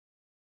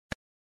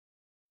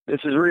This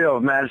is Rio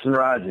of Madison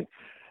Rising,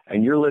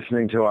 and you're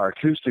listening to our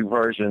acoustic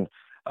version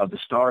of the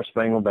Star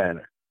Spangled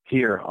Banner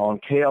here on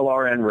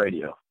KLRN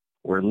Radio,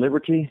 where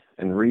liberty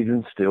and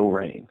reason still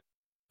reign.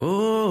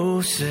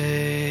 Oh,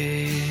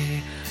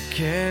 say,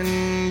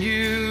 can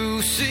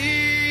you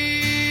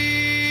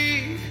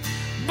see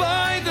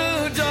by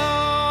the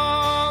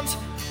dawn's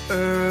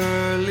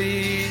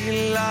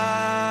early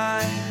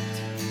light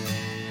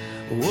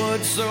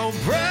what so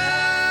proudly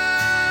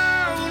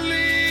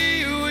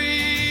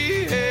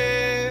we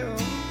hailed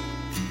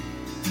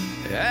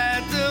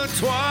at the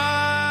twilight's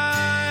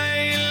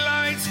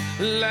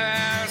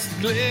last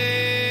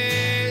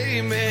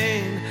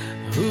gleaming,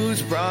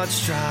 whose broad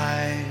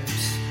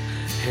stripes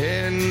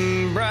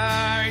and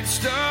bright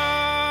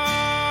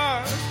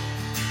stars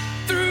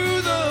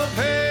through the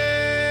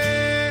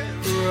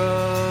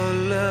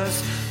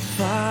perilous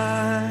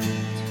fight,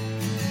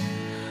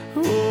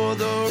 oh,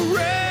 the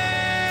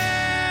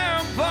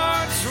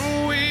ramparts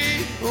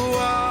we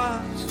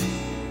watched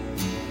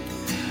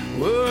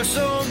were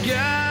so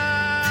gallantly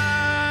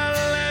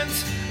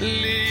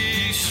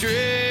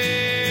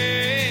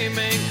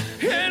streaming,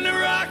 and the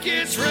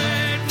rockets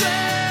right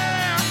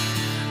there,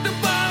 the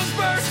bombs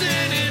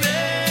bursting in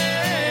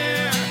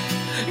air,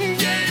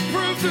 gave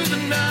proof through the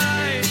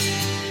night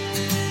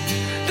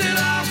that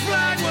our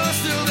flag was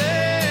still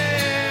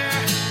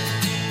there.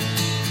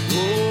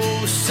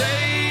 Oh,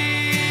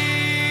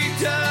 say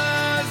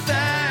does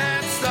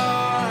that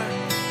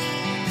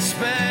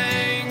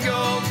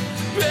star-spangled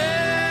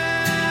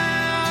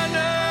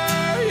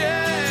banner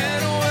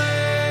yet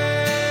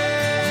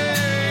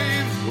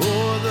wave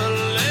o'er the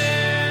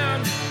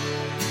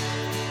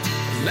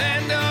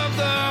land of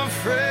the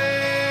free,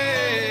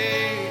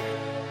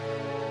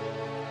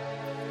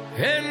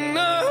 and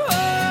the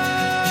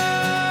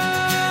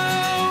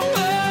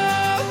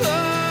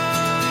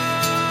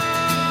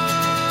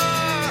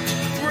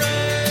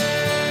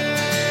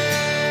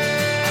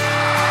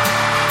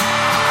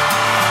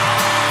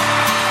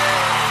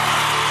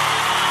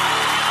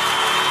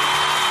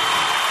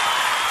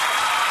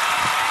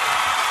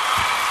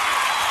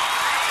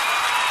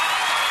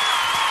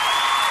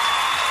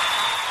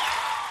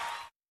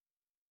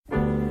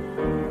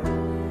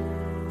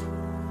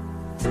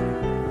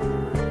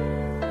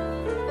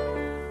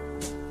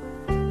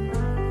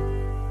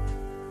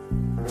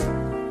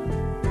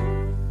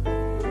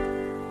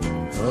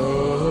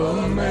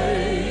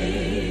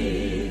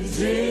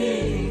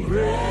Amazing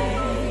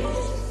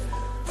grace,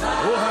 oh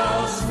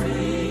how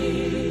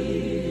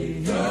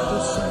sweet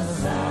the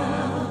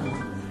sound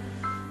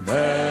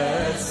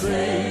that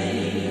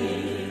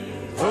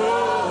saved a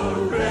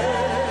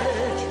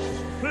wretch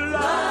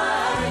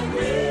like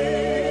me.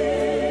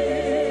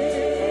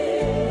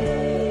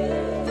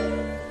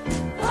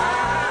 I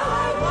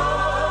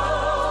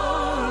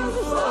once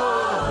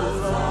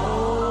was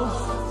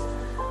lost,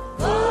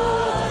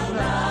 but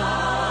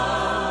now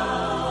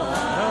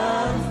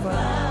I'm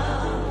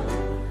found.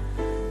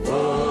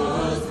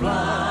 Was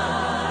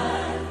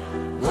blind,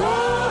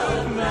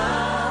 but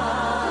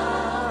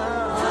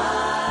now I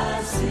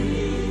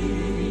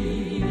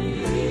see.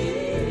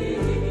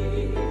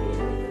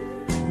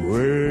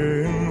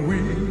 When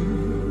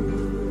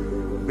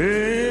we've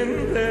been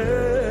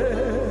there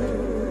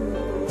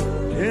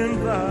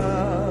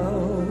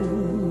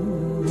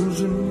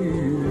 10,000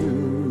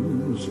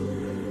 years,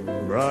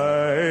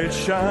 bright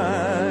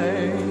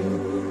shining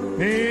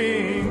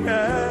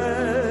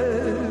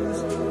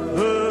as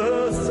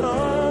the sun,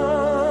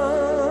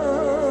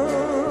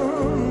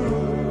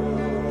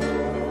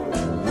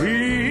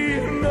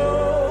 we've no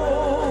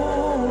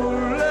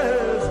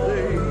less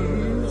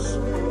days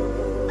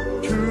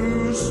to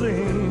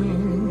sing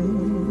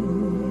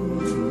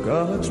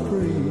God's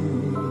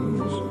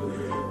praise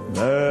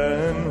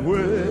than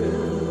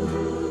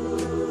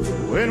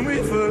when we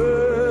first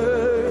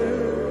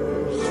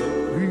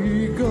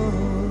begun.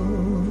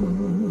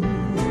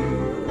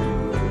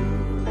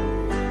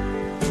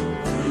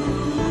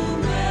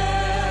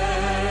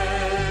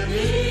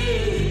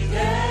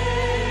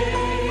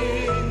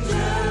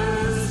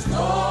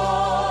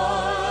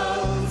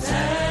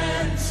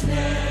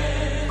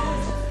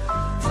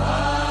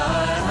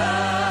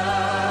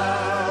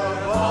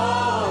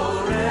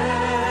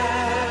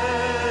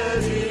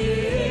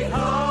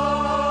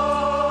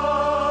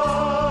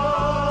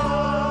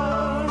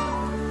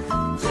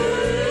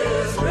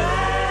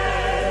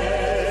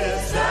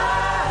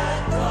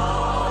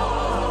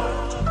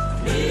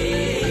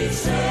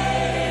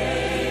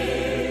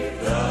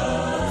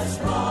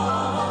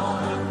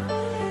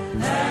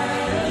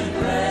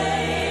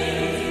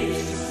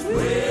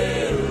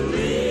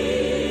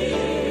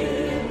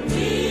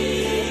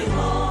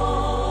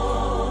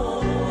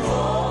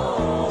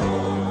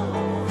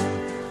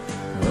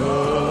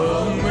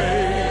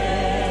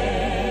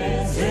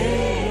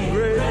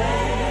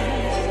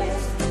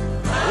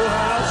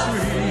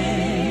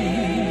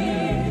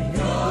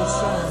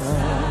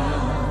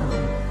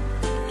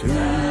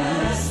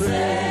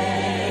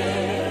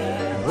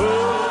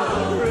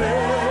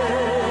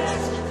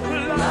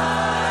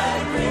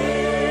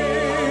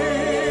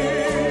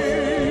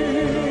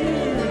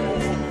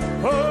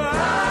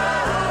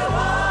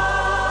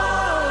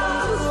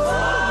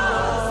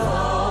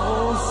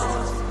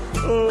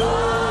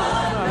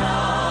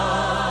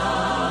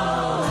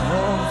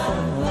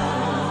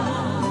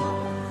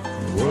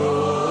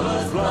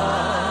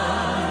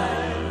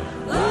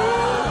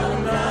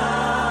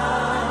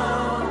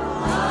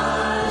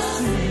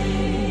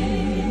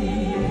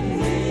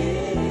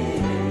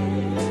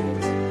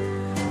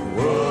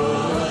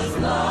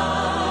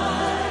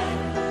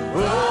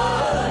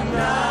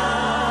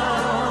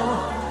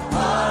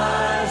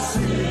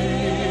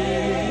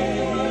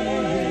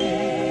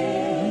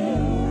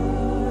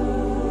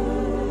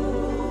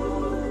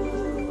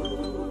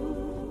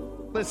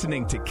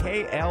 listening to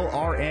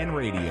KLRN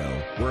Radio,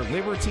 where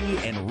liberty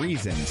and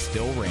reason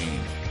still reign.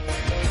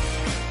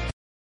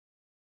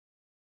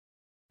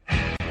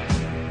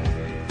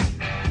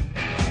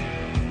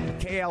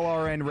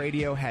 KLRN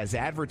Radio has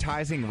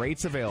advertising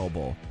rates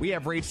available. We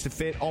have rates to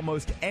fit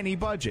almost any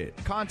budget.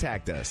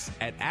 Contact us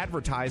at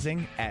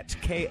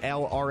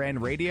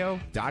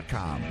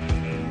advertising@klrnradio.com.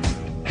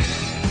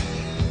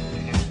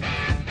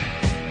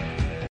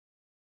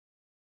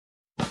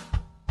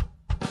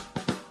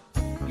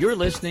 You're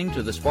listening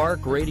to the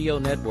Spark Radio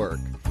Network,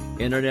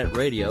 internet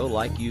radio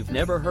like you've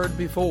never heard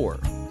before.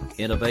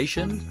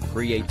 Innovation,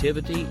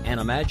 creativity, and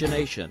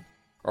imagination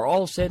are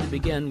all said to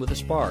begin with a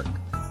spark.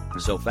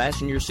 So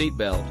fasten your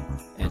seatbelt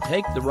and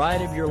take the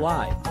ride of your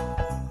life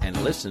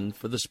and listen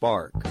for the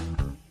spark.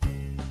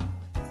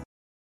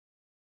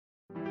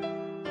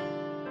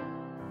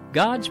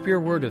 God's Pure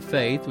Word of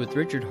Faith with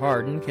Richard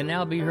Hardin can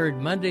now be heard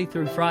Monday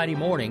through Friday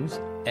mornings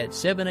at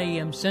 7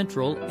 a.m.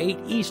 Central, 8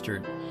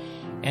 Eastern,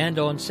 and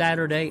on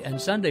Saturday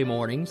and Sunday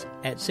mornings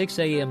at 6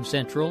 a.m.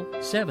 Central,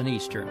 7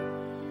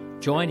 Eastern.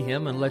 Join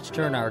him and let's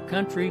turn our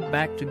country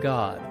back to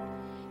God.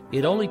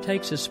 It only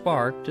takes a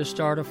spark to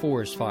start a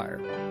forest fire.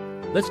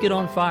 Let's get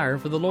on fire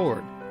for the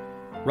Lord,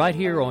 right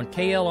here on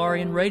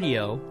KLRN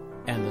Radio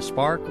and the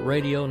Spark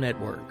Radio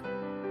Network.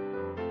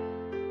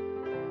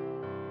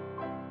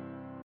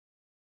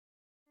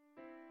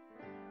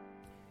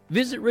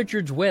 Visit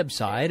Richard's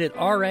website at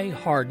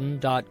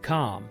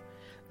rahardin.com.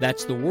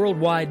 That's the World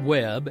Wide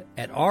Web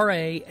at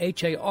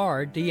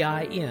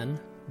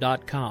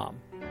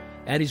rahardin.com.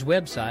 At his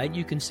website,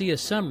 you can see a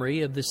summary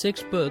of the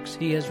 6 books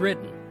he has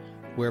written,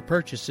 where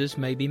purchases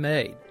may be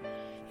made.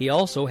 He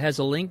also has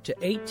a link to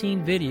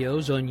 18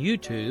 videos on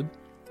YouTube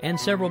and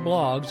several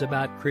blogs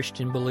about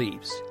Christian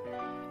beliefs.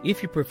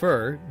 If you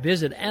prefer,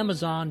 visit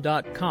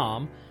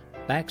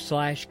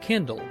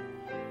amazon.com/Kindle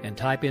and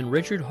type in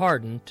Richard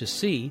Hardin to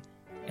see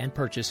and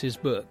purchase his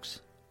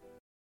books.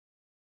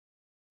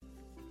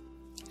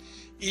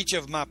 Each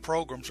of my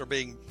programs are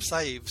being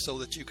saved so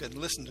that you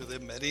can listen to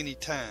them at any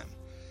time.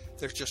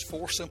 There's just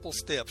 4 simple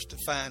steps to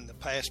find the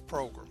past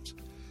programs.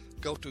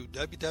 Go to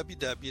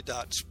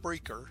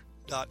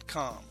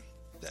www.spreaker.com.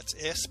 That's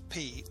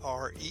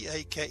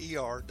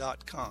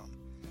SPREAKER.com.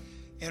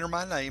 Enter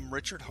my name,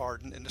 Richard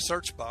Hardin, in the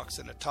search box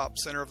in the top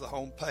center of the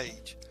home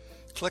page.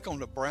 Click on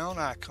the brown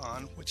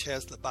icon, which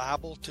has the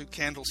Bible, 2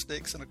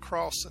 candlesticks, and a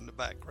cross in the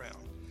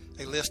background.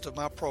 A list of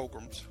my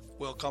programs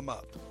will come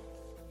up.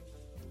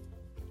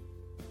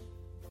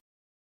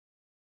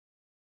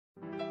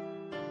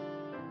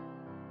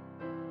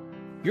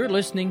 You're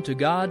listening to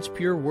God's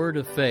Pure Word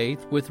of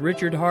Faith with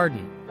Richard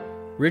Hardin.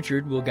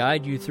 Richard will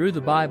guide you through the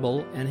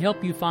Bible and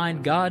help you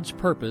find God's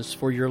purpose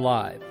for your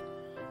life.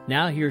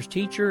 Now here's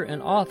teacher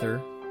and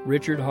author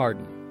Richard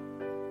Hardin.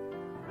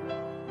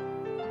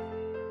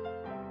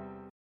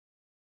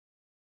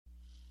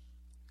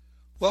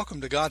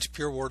 Welcome to God's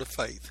Pure Word of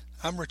Faith.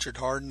 I'm Richard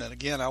Hardin, and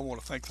again I want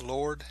to thank the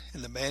Lord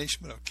and the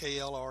management of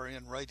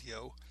KLRN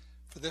Radio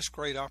for this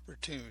great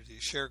opportunity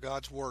to share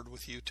God's Word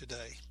with you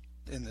today.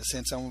 In the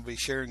sense, I'm going to be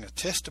sharing a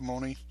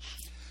testimony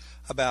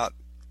about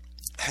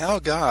how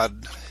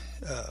God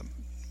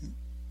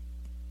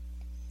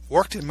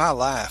worked in my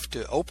life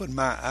to open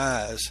my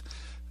eyes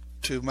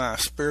to my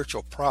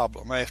spiritual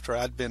problem after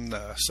I'd been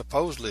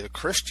supposedly a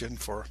Christian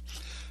for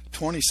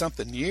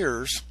 20-something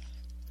years.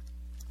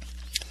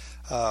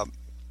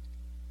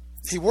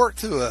 He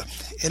worked through an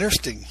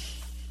interesting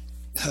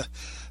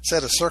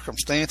set of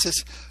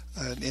circumstances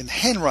in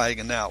handwriting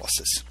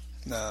analysis.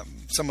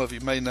 Some of you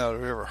may not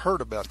have ever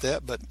heard about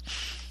that, but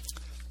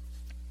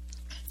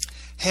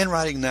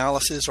handwriting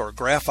analysis, or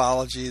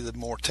graphology, the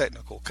more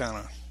technical kind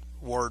of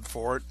word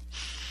for it,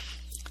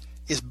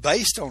 is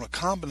based on a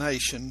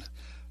combination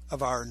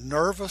of our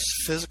nervous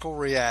physical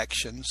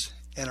reactions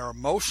and our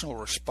emotional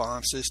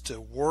responses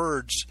to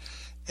words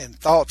and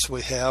thoughts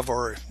we have,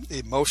 or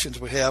emotions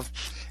we have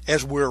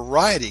as we're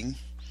writing,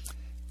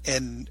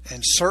 and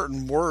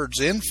certain words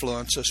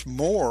influence us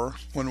more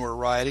when we're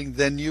writing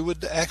than you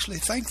would actually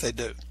think they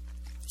do.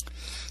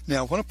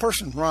 Now, when a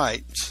person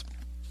writes,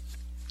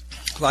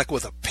 like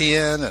with a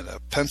pen and a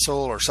pencil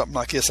or something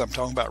like this, I'm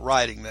talking about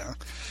writing now,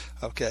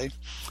 okay,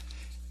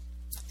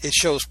 it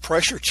shows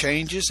pressure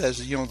changes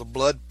as, you know, the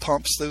blood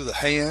pumps through the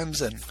hands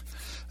and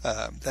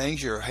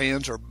things. Your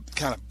hands are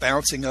kind of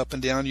bouncing up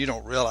and down. You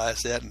don't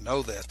realize that and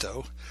know that,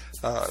 though,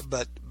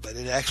 but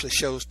it actually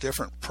shows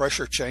different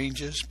pressure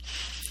changes.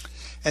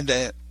 And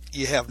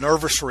you have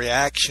nervous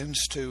reactions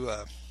to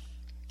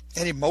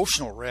and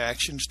emotional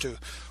reactions to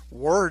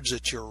words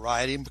that you're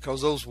writing,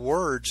 because those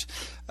words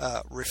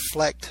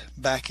reflect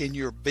back in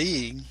your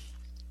being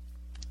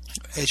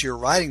as you're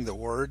writing the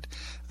word.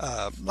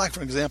 Like,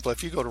 for example,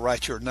 if you go to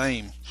write your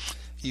name,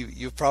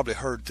 you've probably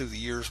heard through the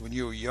years when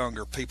you were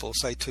younger, people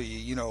say to you,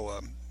 you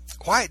know,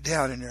 quiet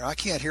down in there, I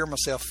can't hear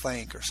myself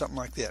think, or something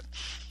like that.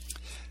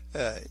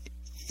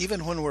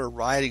 Even when we're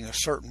writing a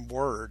certain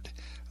word,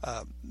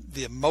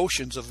 the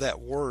emotions of that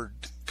word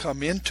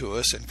come into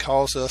us and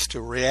cause us to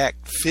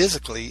react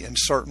physically in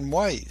certain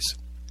ways.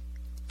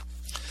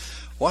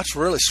 what's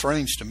really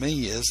strange to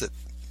me is that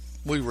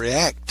we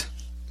react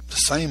the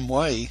same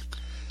way.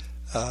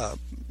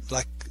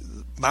 Like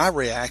my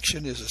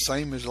reaction is the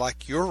same as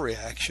like your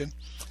reaction,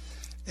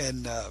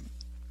 and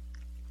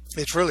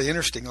it's really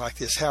interesting like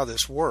this, how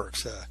this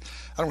works.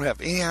 I don't have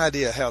any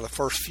idea how the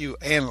first few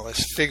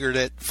analysts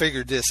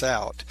figured this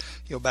out.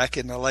 Back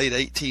in the late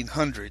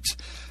 1800s,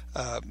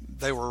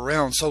 they were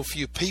around so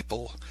few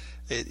people.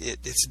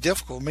 It's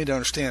difficult for me to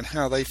understand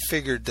how they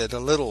figured that a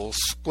little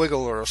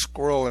squiggle or a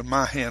squirrel in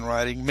my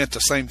handwriting meant the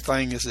same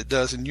thing as it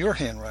does in your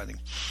handwriting,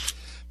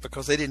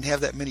 because they didn't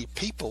have that many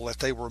people that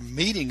they were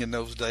meeting in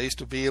those days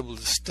to be able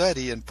to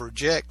study and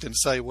project and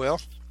say,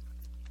 well,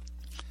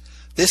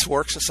 this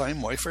works the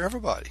same way for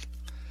everybody.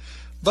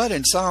 But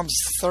in Psalms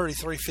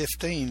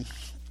 33:15,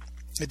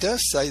 it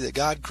does say that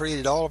God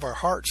created all of our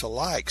hearts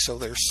alike. So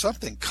there's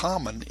something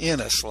common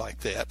in us like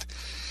that,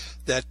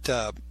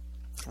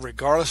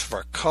 regardless of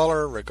our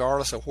color,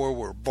 regardless of where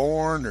we're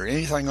born or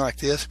anything like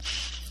this,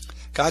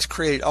 God's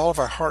created all of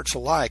our hearts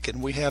alike,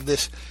 and we have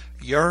this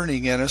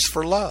yearning in us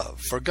for love,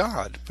 for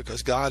God,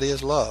 because God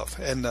is love.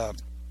 And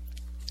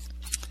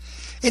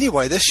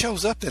anyway, this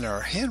shows up in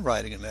our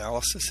handwriting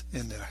analysis,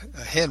 in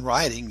the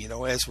handwriting,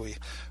 as we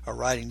are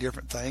writing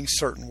different things.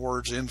 Certain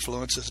words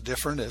influence us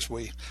different as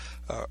we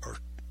are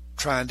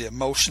trying to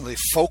emotionally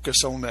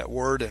focus on that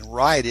word and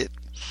write it.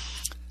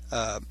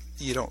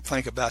 You don't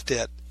think about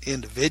that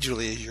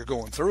individually as you're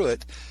going through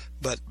it,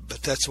 but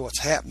that's what's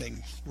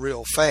happening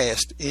real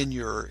fast in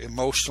your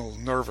emotional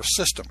nervous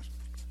system.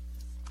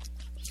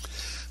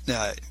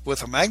 Now,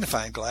 with a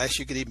magnifying glass,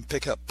 you could even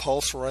pick up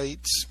pulse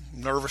rates,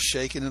 nervous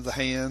shaking of the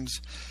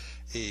hands,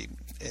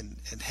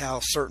 and how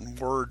certain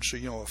words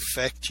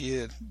affect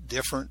you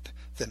different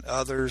than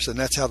others, and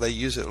that's how they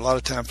use it a lot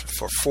of times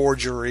for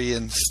forgery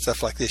and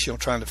stuff like this.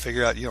 Trying to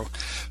figure out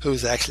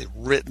who's actually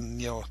written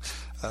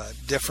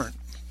different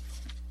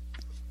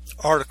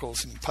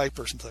articles and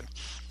papers and things.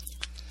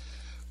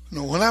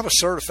 When I was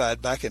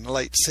certified back in the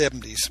late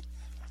 70s,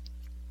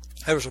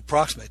 there was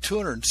approximately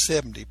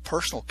 270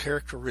 personal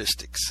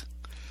characteristics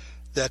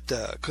that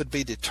could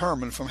be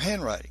determined from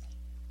handwriting.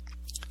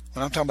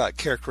 When I'm talking about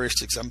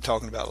characteristics, I'm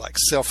talking about like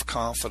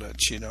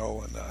self-confidence,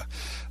 and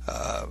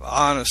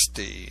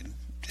honesty, and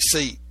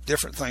deceit,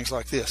 different things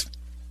like this.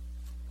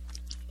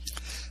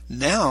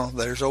 Now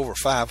there's over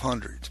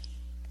 500.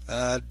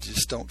 I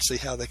just don't see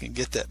how they can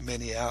get that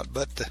many out,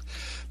 but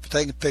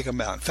they can pick them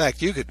out. In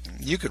fact, you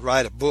could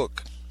write a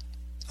book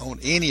on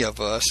any of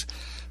us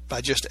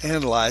by just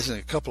analyzing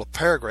a couple of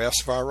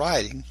paragraphs of our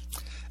writing,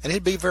 and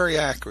it'd be very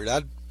accurate.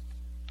 I'd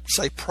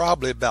say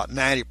probably about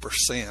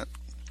 90%,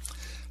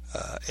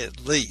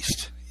 at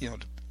least,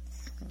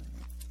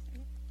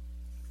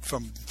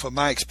 from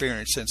my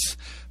experience since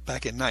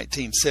back in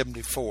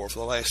 1974, for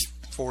the last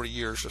 40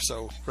 years or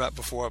so, right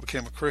before I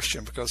became a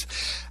Christian, because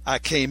I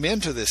came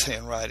into this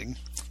handwriting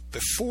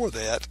before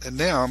that, and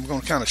now I'm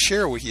going to kind of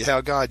share with you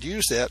how God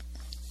used that.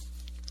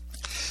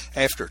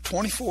 After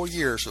 24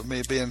 years of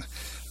me being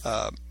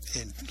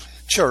in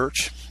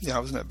church, I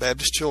was in a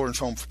Baptist children's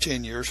home for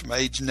 10 years, from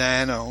age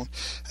 9 on,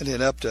 and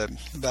then up to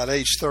about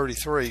age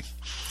 33.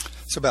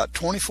 So about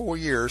 24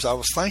 years, I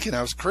was thinking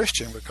I was a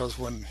Christian, because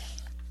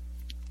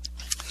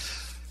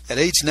at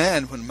age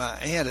 9, when my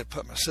aunt had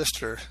put my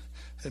sister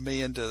and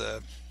me into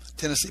the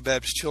Tennessee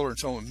Baptist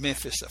Children's Home in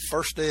Memphis, the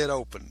first day it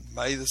opened,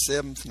 May the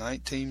 7th,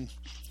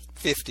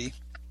 1950.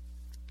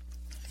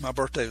 My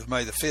birthday was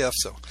May the 5th,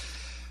 so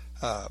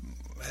I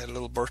had a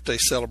little birthday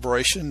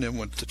celebration and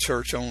went to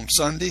church on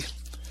Sunday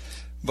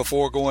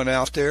before going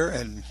out there,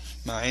 and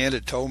my aunt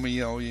had told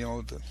me, I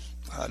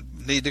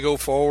need to go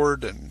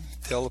forward and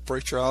tell the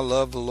preacher I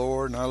love the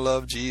Lord and I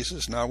love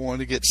Jesus and I wanted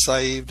to get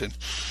saved. And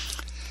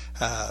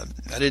I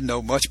didn't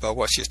know much about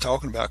what she was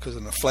talking about, because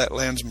in the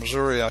Flatlands,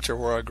 Missouri, out there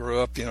where I grew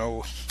up,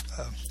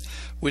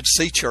 we'd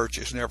see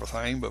churches and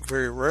everything, but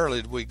very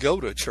rarely did we go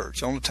to a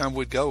church. The only time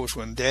we'd go was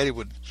when Daddy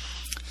would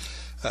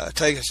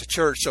take us to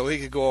church so he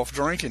could go off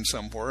drinking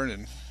somewhere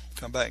and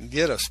come back and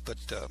get us. But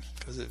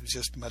because it was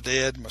just my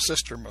dad, my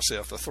sister, and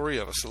myself, the three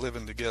of us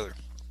living together.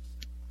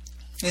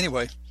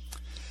 Anyway,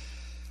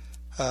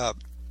 I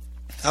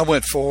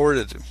went forward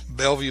at the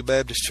Bellevue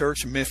Baptist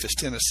Church in Memphis,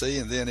 Tennessee,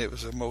 and then it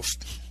was the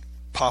most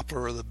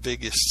popular, the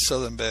biggest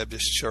Southern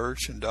Baptist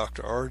church, and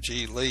Dr.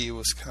 R.G. Lee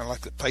was kind of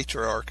like the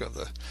patriarch of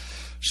the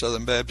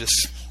Southern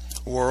Baptist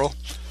world.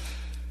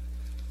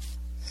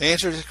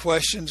 Answered his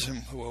questions,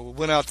 and we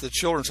went out to the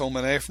children's home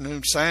in the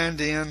afternoon, signed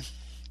in,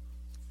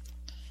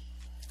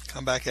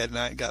 come back that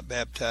night and got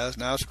baptized,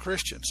 and I was a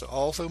Christian. So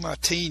all through my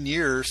teen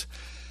years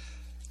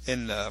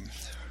in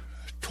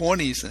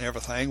 20s and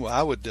everything, well,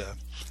 I would,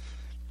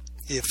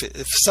 if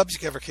the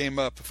subject ever came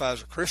up, if I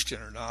was a Christian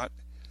or not,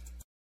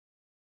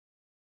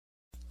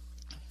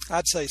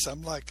 I'd say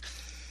something like,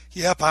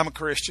 yep, I'm a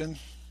Christian.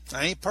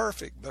 I ain't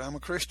perfect, but I'm a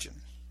Christian.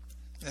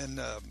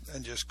 And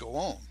just go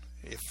on.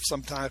 If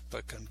some type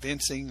of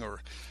convincing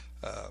or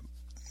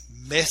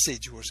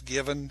message was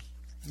given,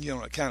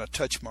 it kind of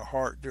touched my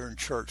heart during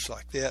church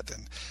like that,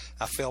 and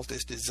I felt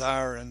this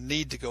desire and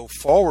need to go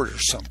forward or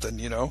something,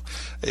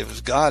 It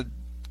was God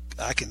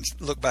I can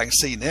look back and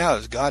see now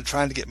is God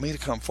trying to get me to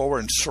come forward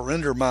and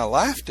surrender my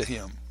life to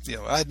Him.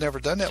 I had never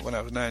done that when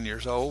I was 9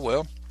 years old.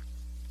 Well,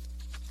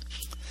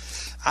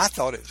 I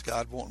thought it was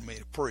God wanting me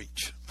to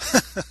preach.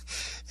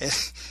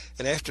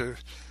 and after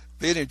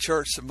being in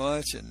church so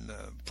much and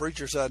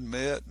preachers I'd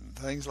met and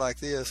things like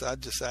this, I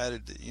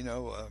decided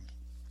that,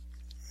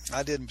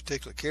 I didn't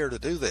particularly care to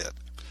do that.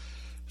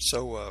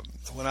 So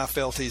when I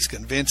felt these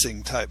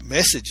convincing type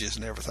messages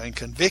and everything,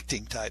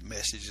 convicting type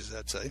messages,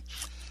 I'd say,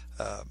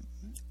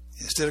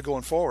 instead of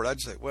going forward, I'd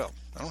say, well,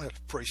 I don't have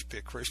to preach to be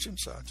a Christian,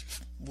 so I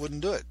just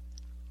wouldn't do it.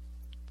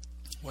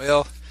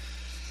 Well,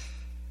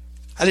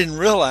 I didn't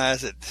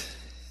realize that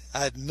I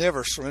had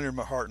never surrendered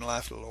my heart and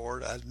life to the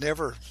Lord. I'd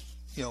never,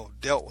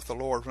 dealt with the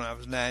Lord when I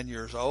was 9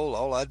 years old.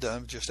 All I'd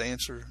done was just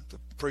answer the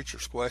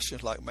preacher's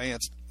questions like man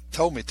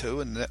told me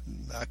to, and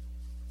I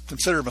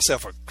considered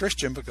myself a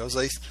Christian because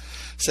they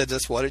said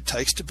that's what it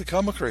takes to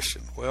become a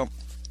Christian. Well,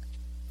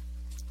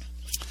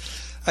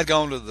 I'd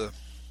gone to the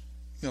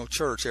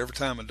church every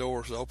time the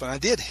doors was open. I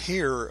did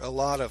hear a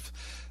lot of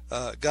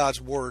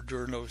God's Word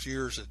during those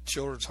years at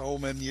Children's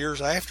Home and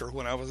years after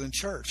when I was in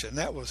church, and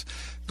that was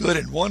good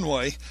in one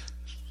way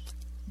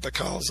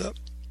because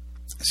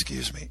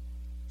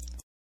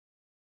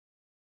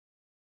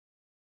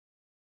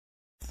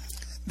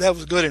that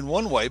was good in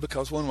one way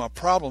because when my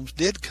problems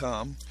did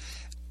come,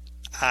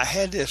 I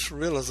had this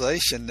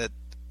realization that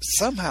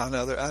somehow or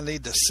another I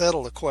need to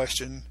settle the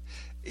question,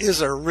 is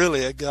there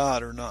really a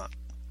God or not?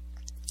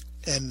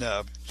 And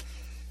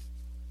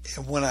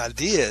when I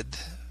did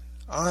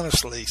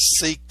honestly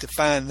seek to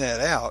find that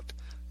out,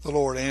 the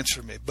Lord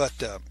answered me.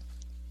 But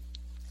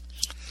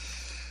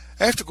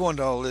after going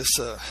to all this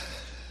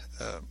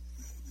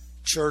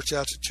church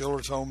out to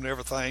Children's Home and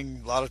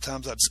everything, a lot of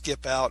times I'd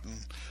skip out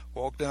and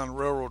walk down the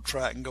railroad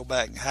track and go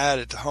back and hide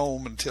at the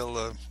home until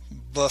a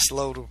bus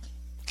load of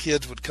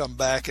kids would come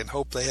back and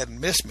hope they hadn't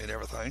missed me and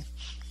everything.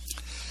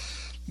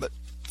 But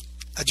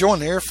I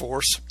joined the Air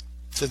Force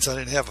since I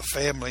didn't have a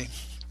family,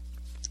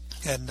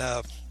 and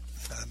I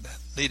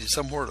needed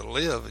somewhere to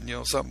live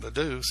and something to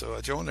do. So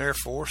I joined the Air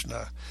Force and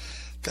I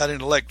got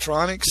into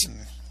electronics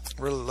and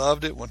really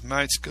loved it. Went to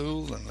night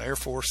school, and the Air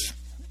Force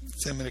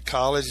sent me to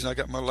college, and I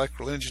got my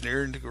electrical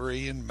engineering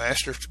degree and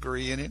master's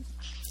degree in it.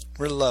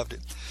 Really loved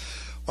it.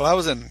 Well, I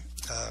was in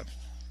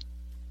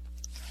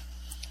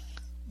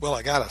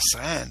I got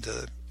assigned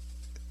to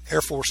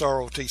Air Force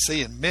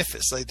ROTC in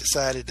Memphis. They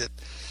decided that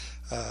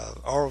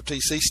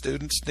ROTC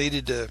students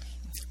needed to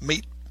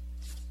meet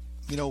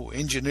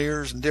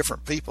engineers and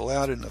different people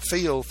out in the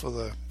field for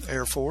the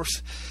Air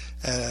Force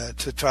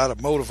to try to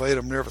motivate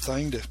them and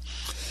everything.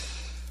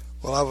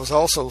 Well, I was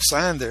also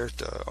assigned there at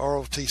the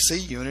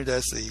ROTC unit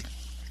as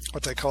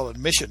what they call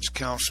admissions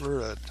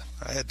counselor.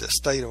 I had the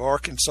state of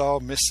Arkansas,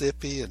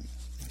 Mississippi, and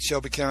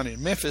Shelby County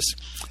and Memphis,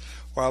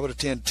 where I would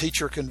attend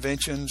teacher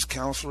conventions,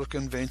 counselor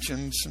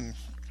conventions, and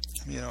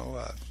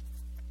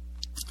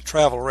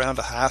travel around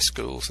to high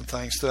schools and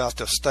things throughout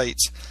the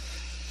states.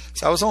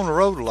 So I was on the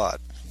road a lot.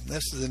 I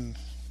was in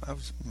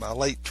my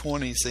late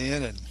 20s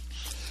then, and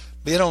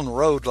being on the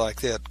road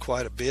like that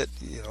quite a bit,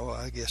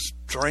 I guess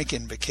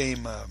drinking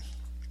became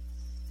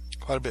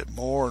quite a bit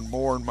more and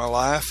more in my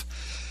life.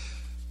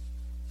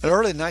 In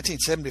early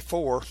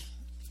 1974,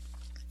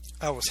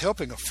 I was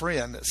helping a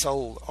friend that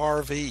sold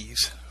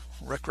RVs,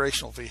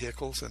 recreational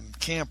vehicles, and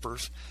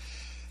campers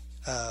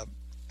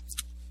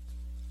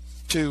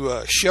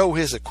to show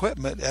his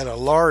equipment at a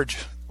large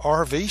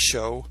RV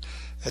show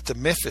at the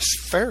Memphis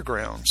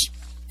Fairgrounds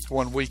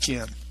one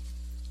weekend.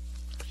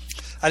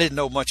 I didn't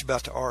know much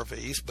about the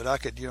RVs, but I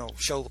could,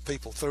 show the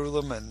people through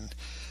them, and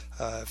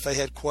if they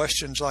had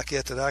questions like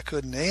that I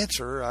couldn't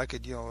answer, I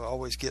could,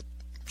 always get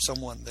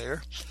someone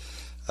there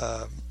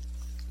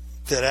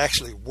that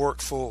actually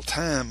worked full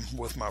time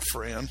with my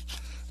friend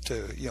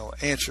to,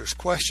 answer his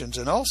questions.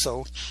 And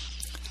also,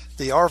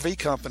 the RV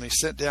company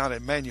sent down a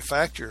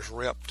manufacturer's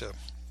rep to,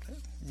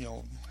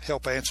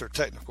 help answer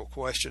technical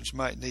questions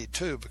might need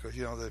to, because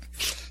the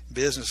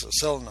business of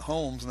selling the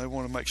homes, and they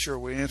want to make sure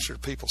we answer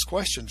people's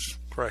questions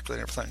correctly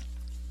and everything.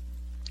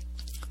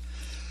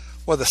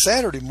 Well, the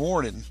Saturday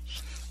morning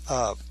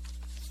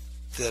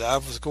that I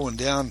was going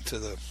down to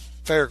the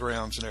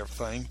fairgrounds and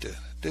everything to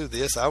do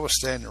this, I was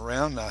standing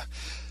around, and I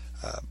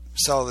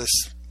saw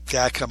this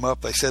guy come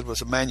up. They said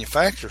was a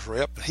manufacturer's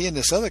rep. He and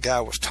this other guy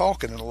was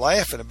talking and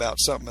laughing about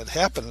something that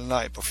happened the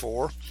night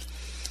before,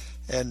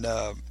 and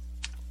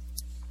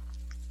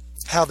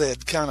how they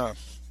had kind of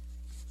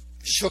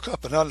shook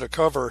up an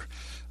undercover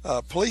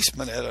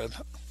policeman at an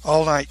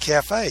all-night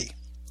cafe.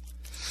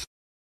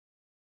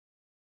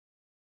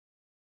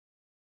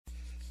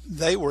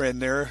 They were in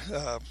there,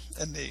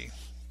 and the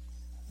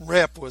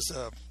rep was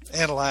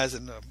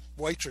analyzing the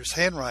waitress'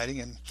 handwriting,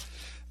 and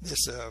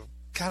this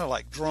kind of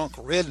like drunk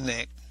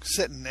redneck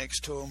sitting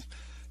next to him,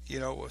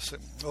 was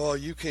saying, "Oh,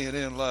 you can't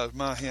analyze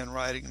my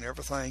handwriting," and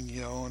everything,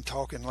 and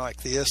talking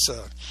like this,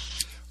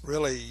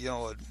 really,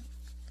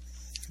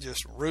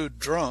 just rude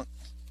drunk.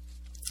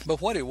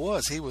 But what he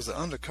was an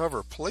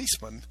undercover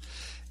policeman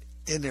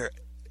in there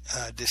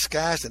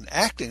disguised and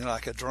acting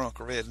like a drunk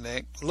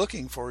redneck,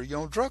 looking for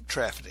drug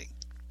trafficking.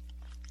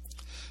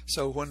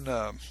 So when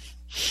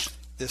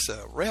this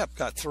rep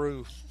got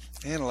through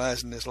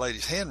analyzing this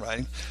lady's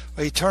handwriting,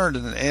 he turned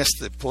and asked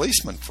the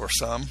policeman for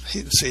some.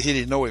 He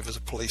didn't know he was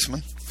a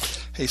policeman.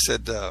 He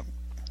said,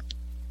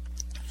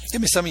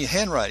 "Give me some of your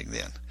handwriting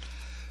then."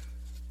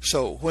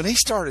 So when he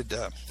started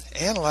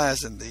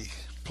analyzing the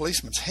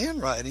policeman's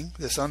handwriting,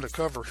 this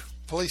undercover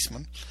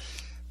policeman,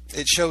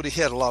 it showed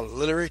he had a lot of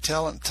literary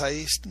talent and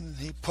taste, and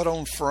he put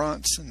on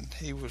fronts, and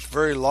he was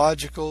very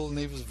logical, and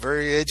he was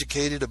very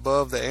educated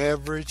above the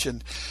average,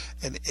 and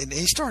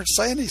he started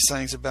saying these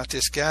things about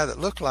this guy that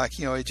looked like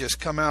he just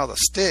come out of the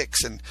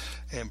sticks and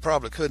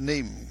probably couldn't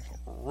even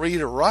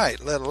read or write,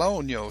 let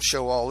alone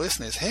show all this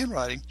in his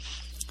handwriting.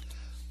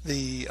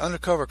 The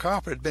undercover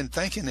cop had been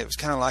thinking it was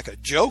kind of like a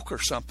joke or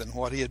something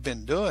what he had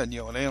been doing,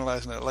 and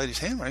analyzing that lady's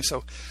handwriting.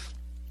 So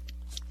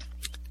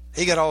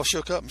he got all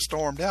shook up and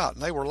stormed out,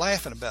 and they were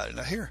laughing about it.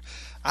 Now here,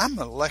 I'm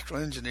an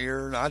electrical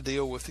engineer, and I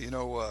deal with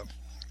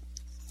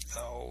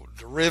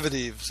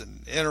derivatives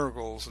and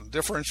integrals and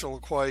differential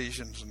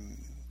equations and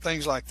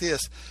things like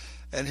this.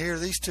 And here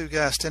these two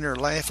guys standing there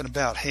laughing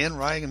about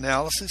handwriting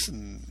analysis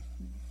and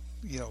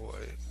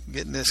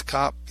getting this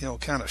cop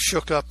kind of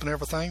shook up and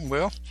everything.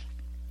 Well,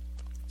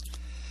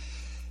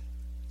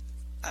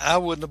 I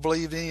wouldn't have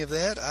believed any of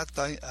that. I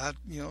think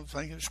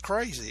it was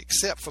crazy,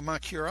 except for my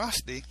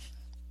curiosity.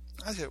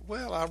 I said,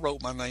 well, I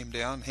wrote my name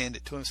down and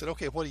handed it to him and said,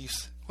 okay, what do you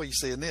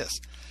see in this?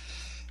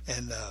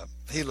 And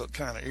he looked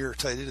kind of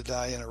irritated that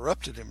I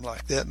interrupted him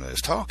like that when I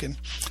was talking.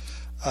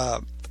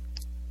 But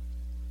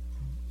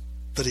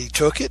he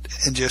took it,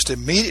 and just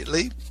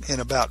immediately, in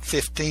about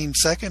 15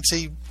 seconds,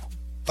 he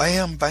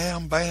bam,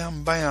 bam,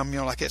 bam, bam,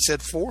 like it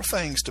said 4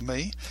 things to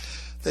me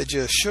that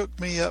just shook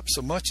me up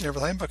so much and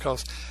everything,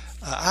 because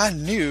I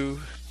knew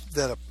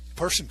that a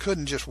person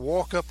couldn't just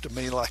walk up to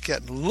me like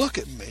that and look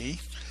at me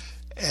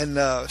and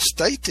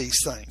state these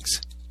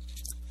things.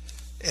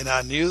 And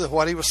I knew that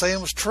what he was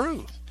saying was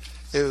true.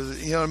 It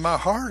was, in my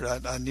heart,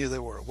 I knew they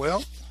were.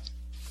 Well,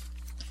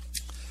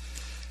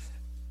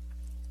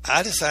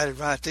 I decided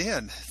right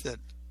then that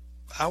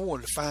I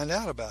wanted to find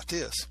out about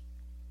this.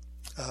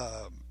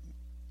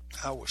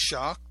 I was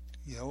shocked,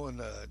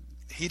 and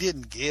he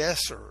didn't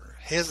guess or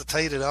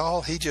hesitate at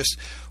all. He just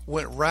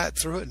went right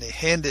through it, and he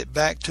handed it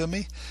back to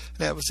me, and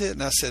that was it.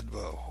 And I said,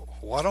 well,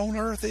 what on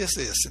earth is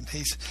this? And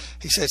he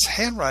says,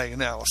 handwriting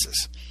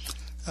analysis,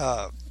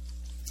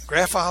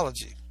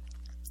 graphology.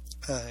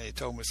 He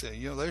told me, said,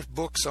 there's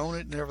books on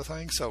it and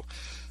everything. So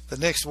the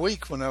next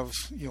week when I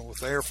was, with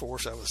the Air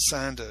Force, I was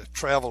assigned to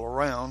travel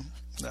around.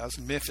 I was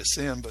in Memphis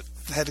then, but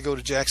I had to go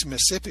to Jackson,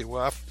 Mississippi,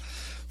 where I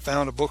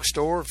found a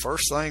bookstore.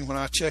 First thing when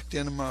I checked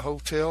into my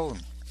hotel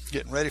and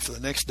getting ready for the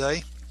next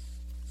day,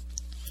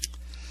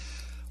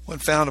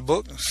 went and found a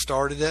book and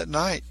started that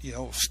night,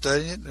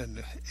 studying it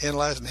and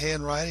analyzing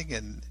handwriting,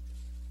 and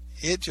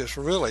it just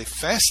really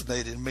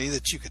fascinated me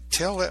that you could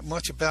tell that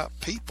much about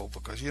people,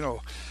 because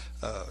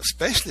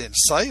especially in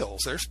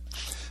sales, there's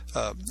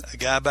a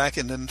guy back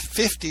in the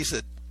 50s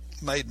that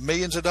made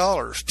millions of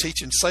dollars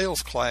teaching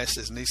sales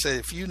classes, and he said,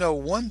 if you know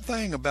one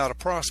thing about a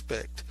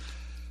prospect,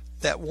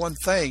 that one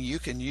thing you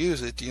can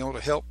use it to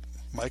help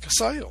make a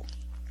sale.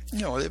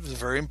 It was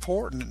very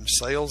important in the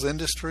sales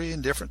industry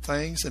and different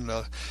things, and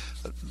a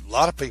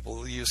lot of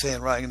people use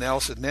handwriting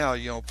analysis now,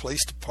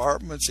 police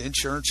departments,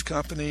 insurance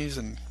companies,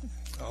 and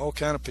all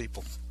kind of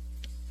people.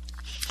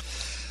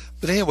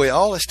 But anyway,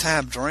 all this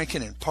time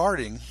drinking and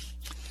partying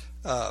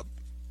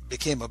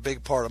became a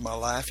big part of my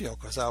life,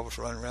 because I was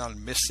running around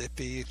in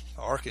Mississippi,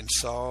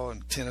 Arkansas,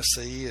 and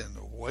Tennessee, and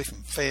away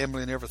from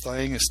family and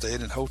everything, and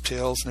stayed in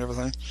hotels and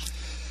everything.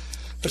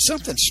 But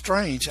something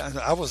strange,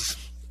 I was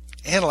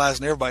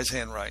analyzing everybody's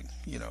handwriting,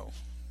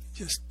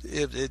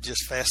 it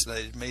just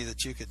fascinated me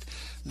that you could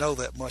know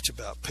that much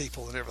about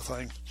people and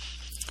everything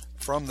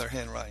from their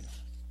handwriting.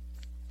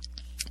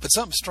 But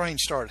something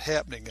strange started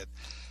happening that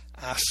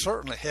I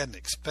certainly hadn't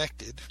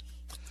expected.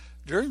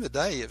 During the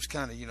day, it was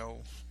kind of,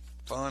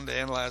 fun to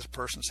analyze a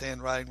person's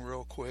handwriting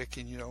real quick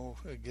and,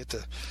 get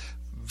to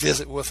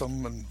visit with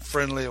them in a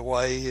friendly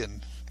way,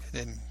 and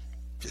then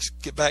just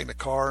get back in the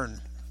car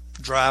and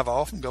drive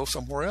off and go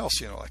somewhere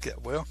else, like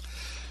that. Well,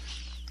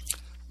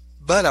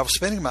 but I was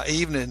spending my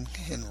evening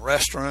in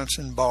restaurants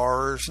and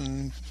bars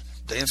and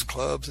dance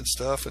clubs and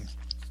stuff, and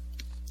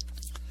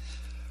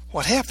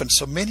what happened,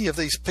 so many of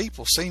these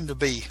people seemed to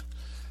be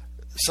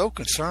so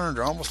concerned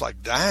or almost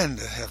like dying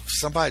to have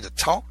somebody to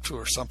talk to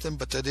or something,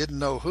 but they didn't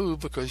know who,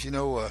 because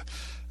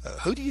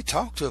who do you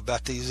talk to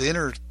about these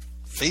inner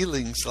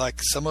feelings like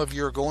some of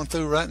you are going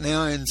through right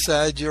now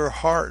inside your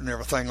heart and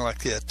everything like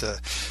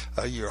that?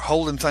 You're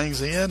holding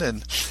things in,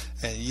 and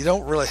you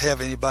don't really have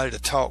anybody to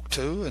talk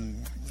to,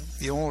 and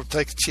you don't want to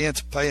take a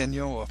chance of paying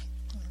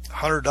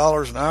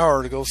 $100 an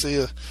hour to go see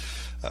a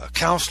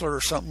counselor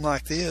or something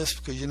like this,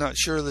 because you're not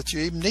sure that you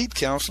even need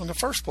counseling in the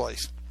first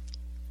place.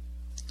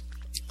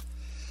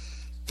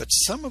 But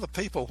some of the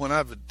people,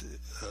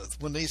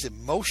 when these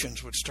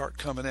emotions would start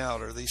coming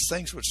out, or these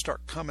things would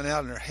start coming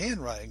out in their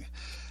handwriting,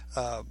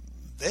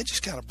 they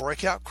just kind of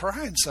break out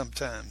crying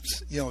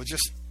sometimes,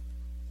 just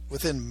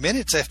within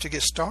minutes after you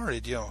get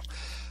started,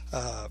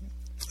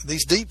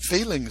 these deep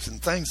feelings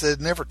and things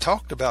they'd never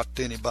talked about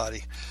to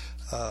anybody.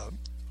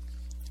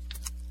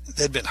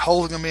 They'd been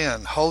holding them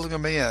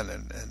in,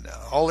 and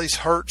all these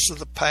hurts of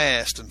the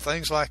past and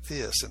things like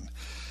this. And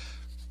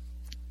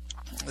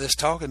this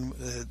talking,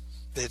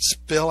 they'd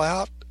spill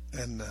out,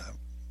 and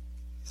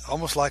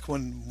almost like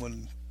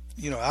when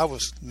I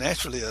was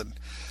naturally a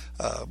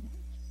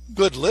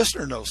good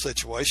listener in those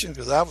situations,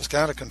 because I was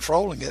kind of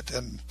controlling it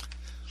and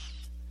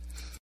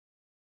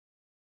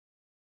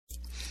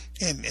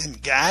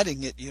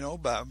guiding it,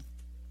 by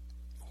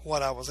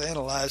what I was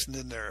analyzing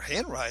in their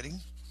handwriting.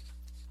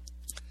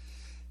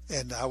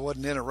 And I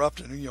wasn't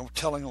interrupting,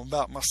 telling them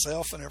about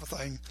myself and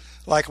everything.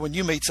 Like when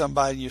you meet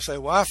somebody and you say,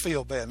 well, I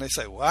feel bad. And they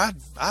say, well,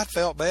 I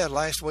felt bad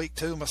last week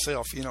too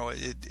myself.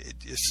 It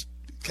just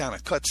kind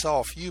of cuts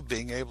off you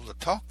being able to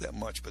talk that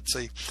much. But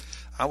see,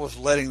 I was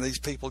letting these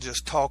people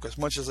just talk as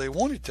much as they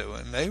wanted to,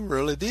 and they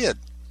really did.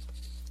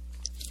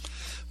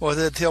 Well,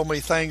 they'd tell me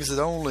things that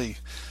only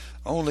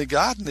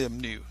God and them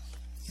knew.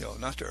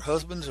 Not their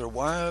husbands or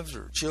wives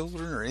or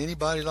children or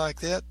anybody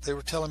like that. They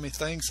were telling me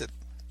things that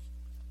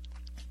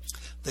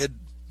they'd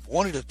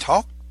wanted to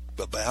talk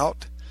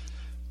about,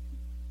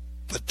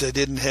 but they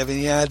didn't have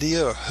any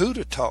idea who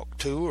to talk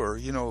to, or,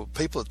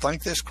 people that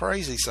think that's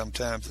crazy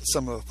sometimes, that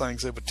some of the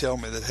things they would tell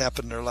me that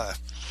happened in their life.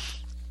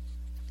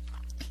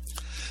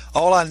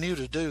 All I knew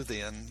to do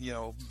then,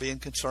 being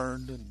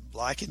concerned and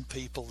liking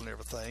people and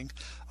everything,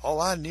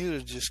 all I knew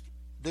to just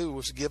do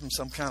was give them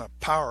some kind of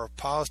power of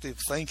positive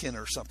thinking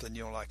or something,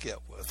 like that.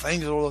 Well,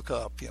 things will look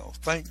up,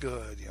 think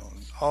good,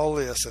 and all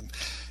this, and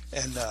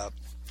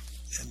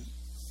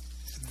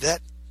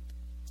that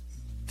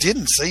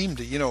didn't seem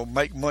to,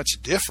 make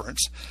much difference,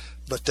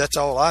 but that's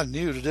all I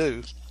knew to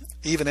do,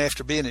 even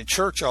after being in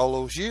church all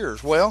those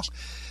years. Well,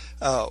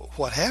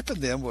 what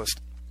happened then was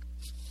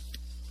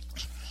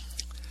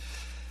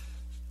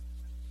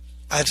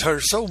I'd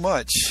heard so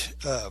much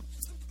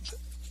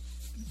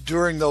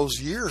during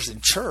those years in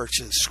church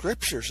and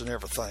scriptures and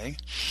everything.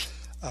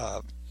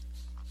 I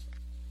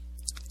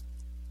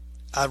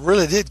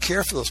really did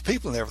care for those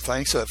people and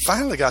everything, so it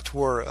finally got to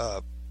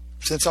where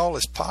since all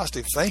this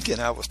positive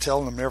thinking, I was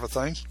telling them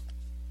everything,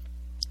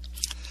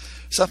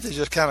 something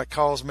just kind of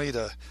caused me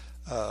to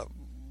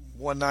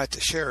one night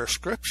to share a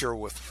scripture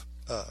with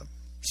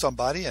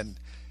somebody, and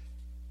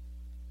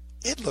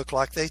it looked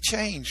like they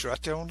changed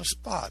right there on the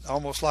spot,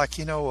 almost like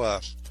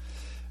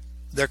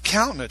their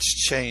countenance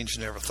changed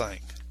and everything.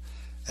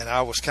 And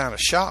I was kind of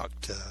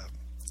shocked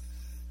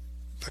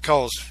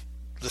because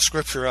the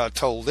scripture I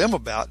told them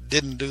about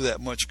didn't do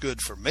that much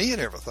good for me and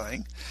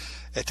everything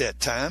at that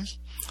time.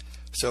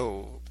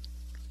 So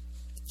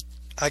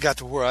I got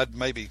to where I'd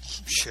maybe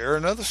share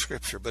another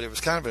scripture, but it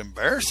was kind of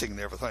embarrassing and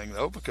everything,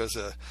 though, because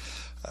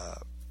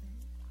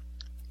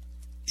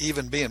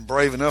even being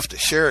brave enough to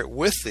share it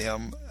with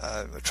them,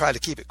 I tried to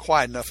keep it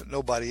quiet enough that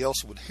nobody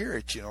else would hear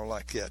it,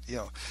 like that,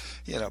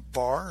 in a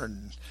bar,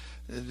 and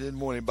didn't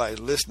want anybody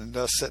listening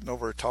to us sitting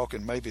over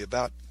talking maybe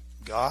about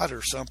God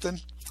or something.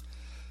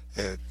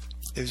 It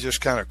was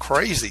just kind of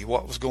crazy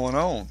what was going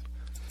on.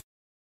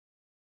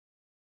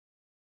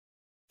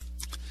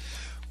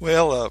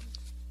 Well,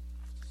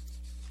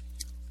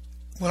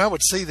 when I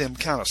would see them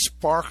kind of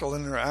sparkle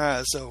in their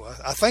eyes, so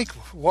I think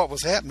what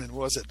was happening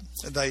was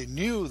that they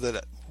knew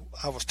that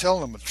I was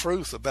telling them the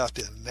truth about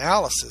the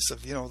analysis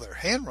of, their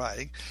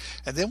handwriting.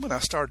 And then when I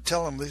started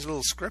telling them these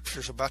little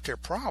scriptures about their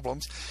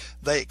problems,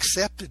 they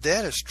accepted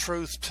that as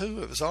truth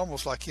too. It was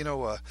almost like,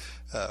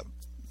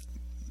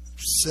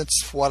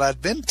 since what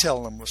I'd been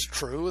telling them was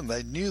true, and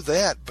they knew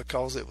that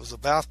because it was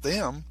about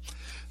them,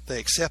 they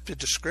accepted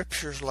the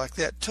scriptures like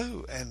that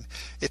too. And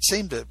it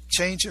seemed to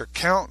change their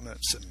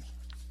countenance, and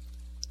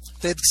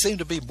they'd seem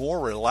to be more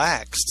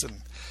relaxed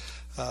and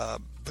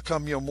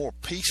become, more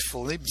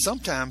peaceful. And even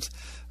sometimes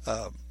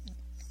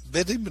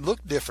they'd even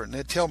look different.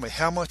 They'd tell me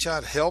how much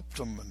I'd helped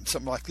them and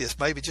something like this,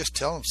 maybe just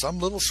tell them some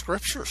little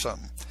scripture or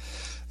something.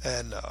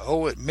 And,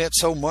 it meant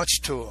so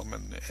much to them.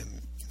 And it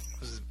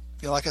was,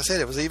 like I said,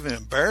 it was even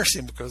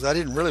embarrassing because I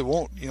didn't really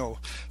want,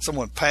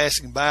 someone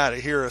passing by to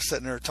hear us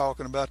sitting there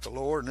talking about the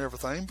Lord and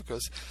everything,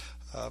 because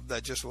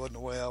that just wasn't the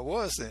way I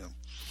was then,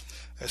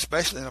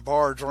 especially in a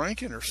bar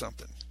drinking or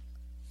something.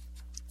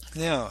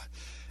 Now,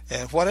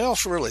 and what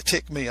else really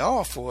ticked me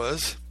off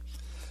was,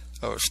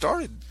 or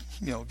started,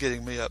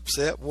 getting me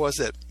upset, was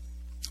that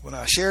when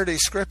I shared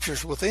these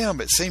scriptures with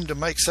them, it seemed to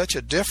make such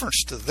a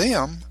difference to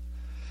them,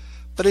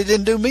 but it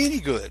didn't do me any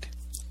good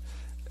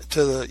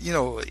to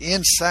the,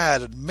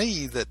 inside of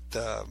me, that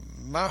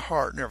my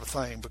heart and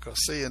everything, because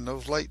see, in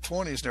those late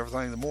 20s and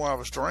everything, the more I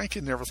was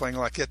drinking and everything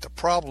like that, the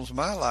problems in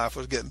my life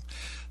was getting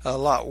a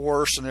lot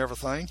worse and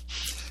everything.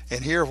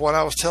 And here, what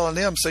I was telling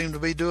them seemed to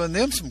be doing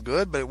them some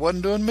good, but it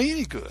wasn't doing me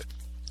any good.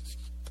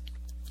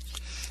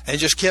 And it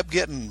just kept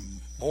getting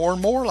more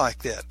and more like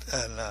that.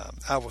 And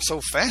I was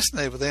so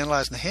fascinated with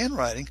analyzing the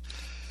handwriting.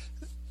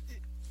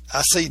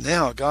 I see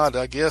now God,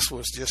 I guess,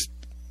 was just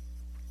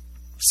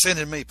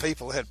sending me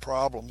people that had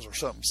problems or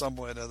something, some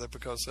way or another,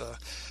 because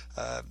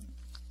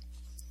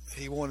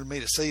he wanted me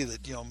to see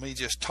that, me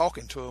just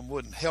talking to him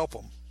wouldn't help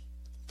him,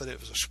 but it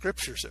was the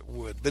scriptures that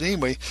would. But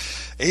anyway,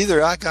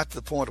 either I got to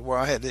the point where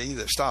I had to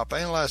either stop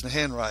analyzing the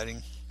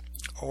handwriting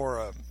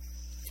or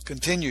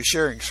continue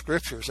sharing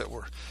scriptures that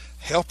were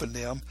helping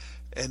them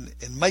and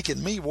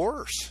making me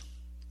worse,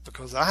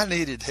 because I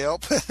needed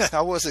help.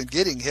 I wasn't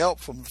getting help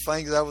from the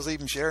things I was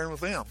even sharing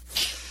with them.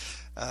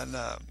 And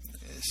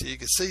so you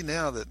can see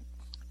now that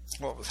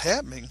what was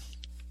happening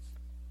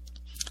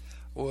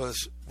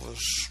was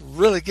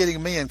really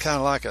getting me in kind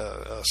of like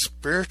a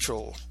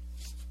spiritual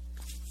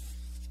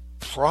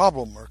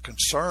problem or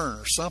concern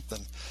or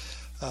something.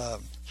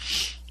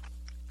 If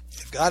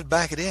God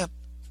back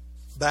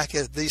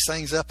these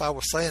things up, I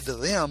was saying to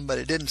them, but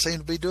it didn't seem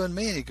to be doing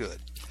me any good.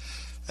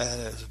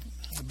 And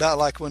it's about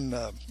like when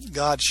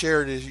God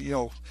shared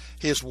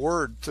his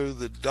word through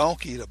the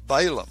donkey to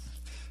Balaam.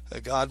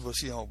 God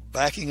was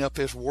backing up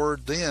his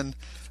word then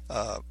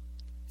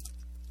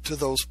to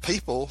those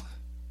people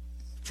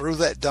through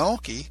that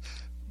donkey.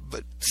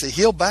 But see,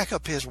 he'll back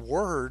up his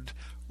word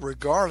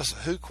regardless of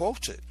who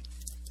quotes it.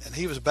 And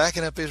he was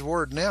backing up his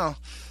word now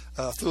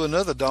through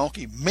another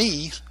donkey,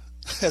 me,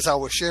 as I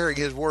was sharing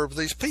his word with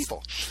these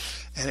people.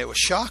 And it was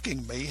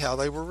shocking me how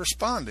they were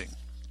responding.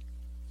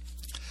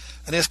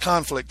 And this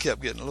conflict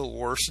kept getting a little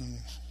worse and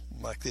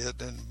like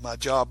that, and my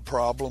job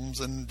problems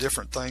and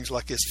different things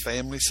like his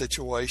family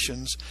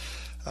situations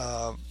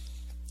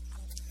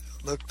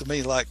looked to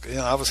me like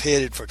I was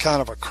headed for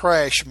kind of a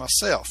crash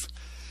myself.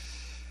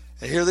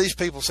 And here these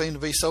people seem to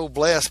be so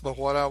blessed by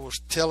what I was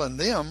telling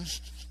them.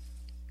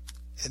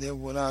 And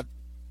then when I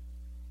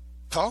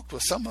talked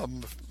with some of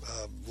them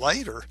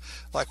later,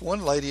 like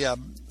one lady I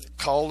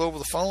called over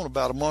the phone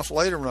about a month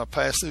later when I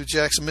passed through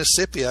Jackson,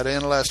 Mississippi. I'd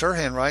analyzed her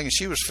handwriting, and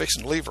she was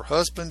fixing to leave her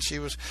husband. She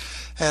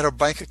had her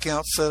bank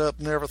account set up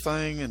and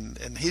everything,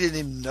 and he didn't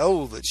even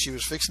know that she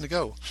was fixing to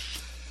go.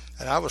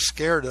 And I was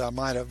scared that I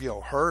might have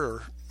hurt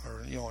her or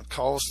and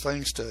caused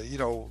things to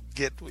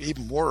get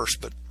even worse.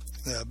 But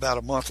about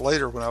a month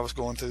later, when I was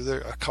going through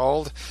there, I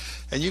called,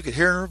 and you could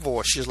hear in her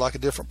voice she was like a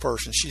different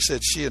person. She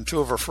said she and two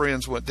of her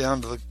friends went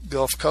down to the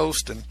Gulf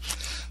Coast and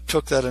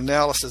took that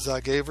analysis I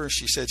gave her.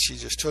 She said she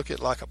just took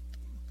it like a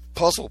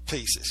puzzle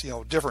pieces,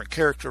 different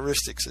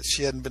characteristics that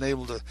she hadn't been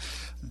able to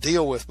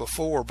deal with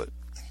before, but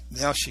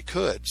now she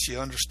could. She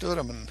understood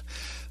them, and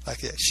like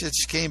that. She said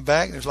she came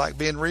back and it was like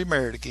being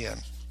remarried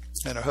again,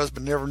 and her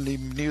husband never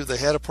even knew they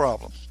had a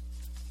problem.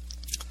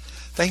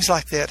 Things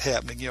like that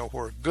happening,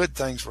 where good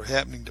things were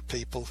happening to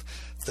people,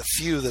 the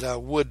few that I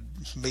would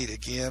meet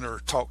again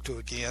or talk to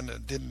again,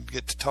 and didn't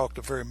get to talk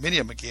to very many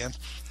of them again.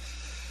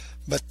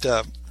 But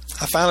I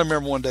finally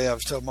remember one day I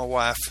was telling my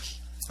wife,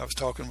 I was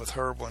talking with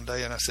her one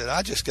day, and I said,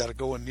 I just got to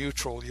go in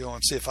neutral,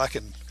 and see if I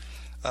can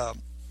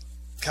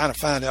kind of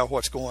find out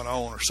what's going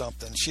on or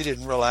something. She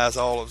didn't realize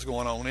all that was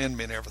going on in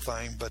me and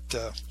everything, but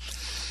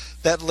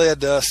that led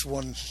to us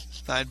one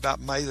night about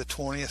May the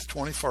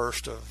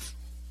 21st of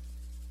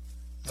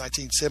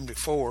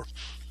 1974.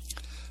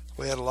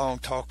 We had a long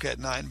talk that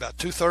night. About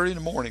 2:30 in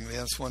the morning,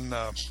 that's when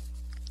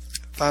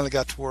finally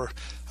got to where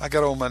I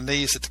got on my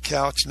knees at the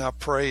couch and I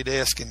prayed,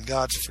 asking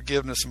God's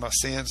forgiveness of my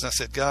sins. And I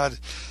said, God,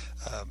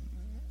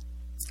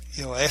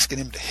 asking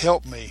him to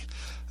help me.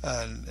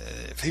 And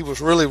if he was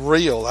really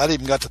real, I'd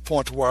even got to the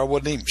point to where I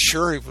wasn't even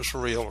sure he was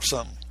real or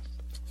something.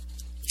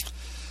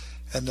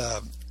 And I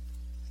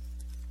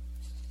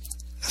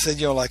said,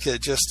 like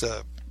it just,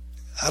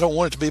 I don't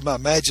want it to be my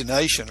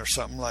imagination or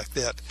something like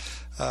that.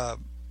 I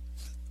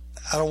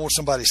don't want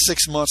somebody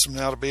 6 months from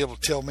now to be able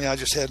to tell me I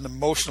just had an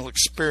emotional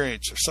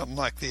experience or something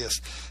like this.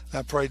 And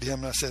I prayed to him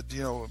and I said,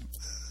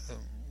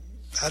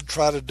 I'd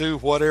try to do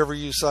whatever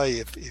you say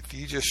if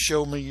you just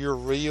show me you're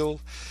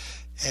real,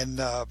 and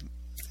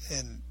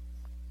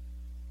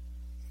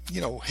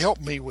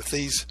help me with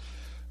these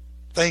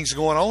things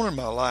going on in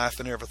my life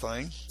and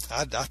everything.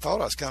 I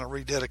thought I was kind of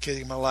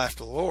rededicating my life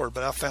to the Lord,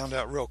 but I found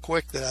out real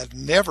quick that I'd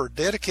never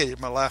dedicated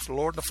my life to the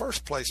Lord in the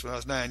first place when I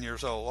was 9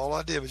 years old. All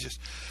I did was just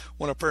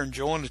went up there and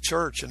joined the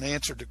church and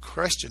answered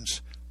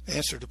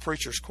the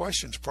preacher's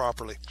questions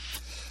properly.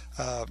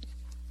 I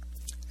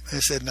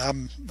said,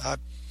 and I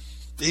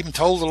even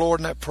told the Lord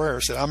in that prayer, I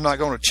said, I'm not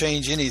going to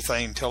change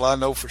anything until I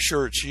know for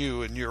sure it's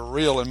you and you're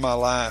real in my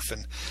life,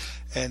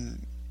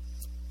 and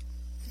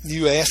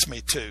you asked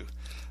me to.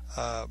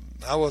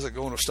 I wasn't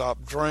going to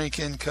stop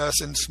drinking,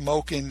 cussing,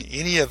 smoking,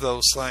 any of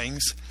those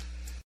things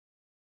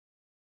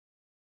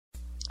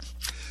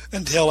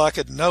until I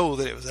could know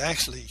that it was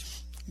actually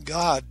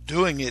God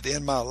doing it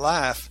in my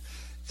life.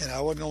 And I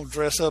wasn't going to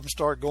dress up and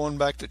start going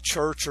back to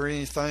church or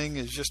anything.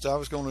 It's just I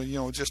was going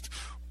to, just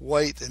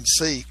wait and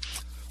see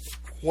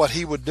what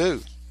he would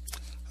do.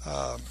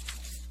 And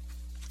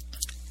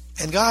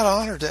God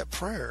honored that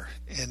prayer.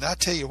 And I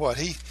tell you what,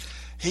 he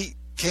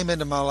came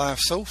into my life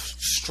so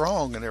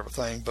strong and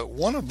everything, but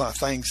one of my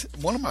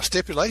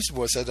stipulations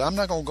was that I'm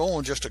not going to go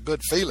on just a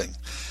good feeling.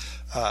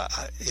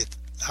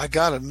 I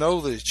got to know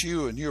that it's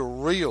you and you're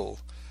real,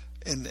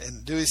 and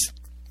do these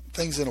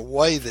things in a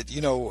way that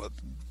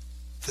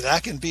that I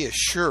can be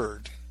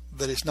assured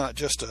that it's not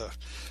just a,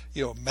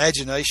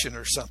 imagination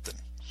or something.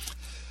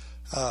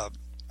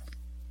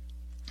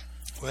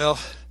 Well,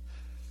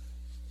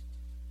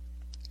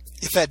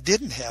 if that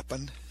didn't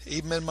happen,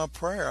 even in my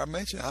prayer, I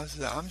mentioned, I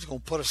said, I'm just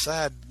going to put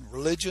aside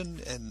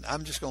religion and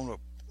I'm just going to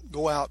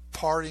go out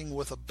partying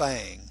with a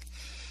bang.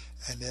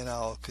 And then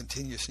I'll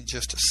continue in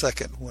just a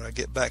second when I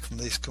get back from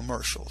these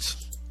commercials.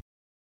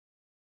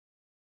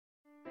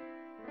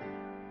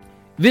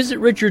 Visit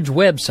Richard's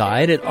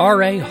website at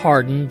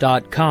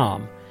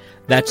rahardin.com.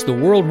 That's the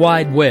World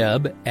Wide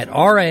Web at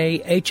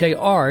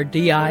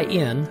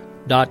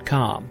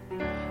rahardin.com.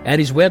 At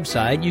his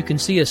website, you can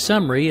see a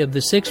summary of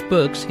the 6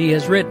 books he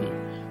has written,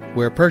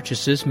 where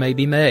purchases may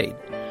be made.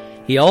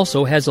 He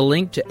also has a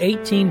link to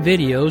 18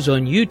 videos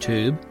on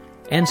YouTube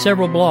and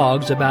several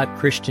blogs about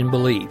Christian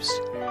beliefs.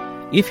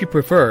 If you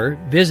prefer,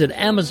 visit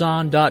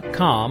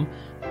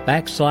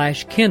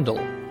Amazon.com/Kindle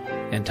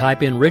and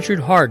type in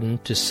Richard Hardin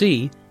to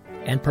see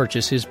and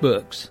purchase his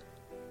books.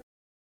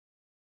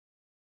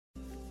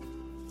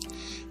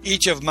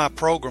 Each of my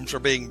programs are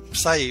being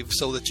saved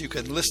so that you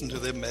can listen to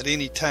them at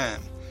any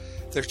time.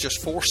 There's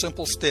just 4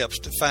 simple steps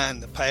to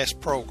find the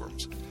past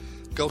programs.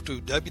 Go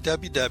to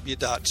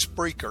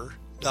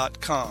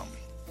www.Spreaker.com.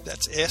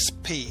 That's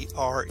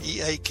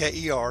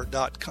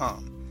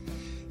Spreaker.com.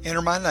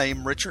 Enter my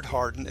name, Richard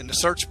Hardin, in the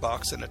search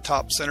box in the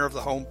top center of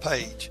the home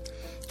page.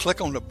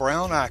 Click on the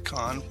brown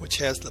icon, which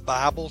has the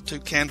Bible, 2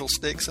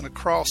 candlesticks, and a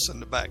cross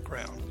in the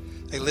background.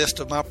 A list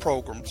of my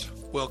programs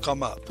will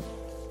come up.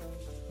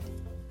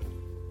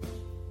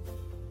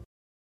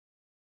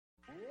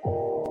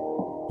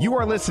 You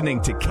are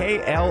listening to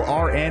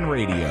KLRN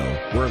Radio,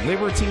 where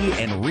liberty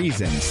and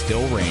reason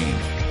still reign.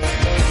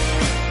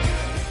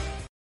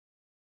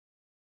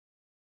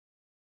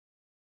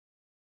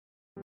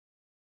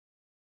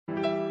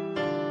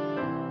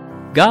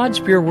 God's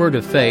Pure Word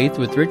of Faith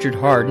with Richard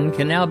Hardin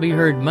can now be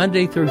heard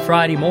Monday through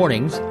Friday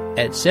mornings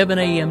at 7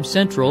 a.m.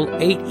 Central,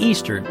 8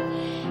 Eastern,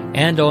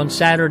 and on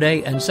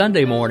Saturday and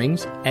Sunday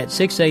mornings at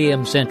 6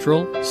 a.m.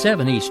 Central,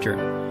 7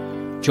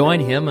 Eastern. Join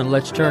him and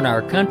let's turn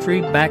our country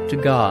back to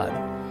God.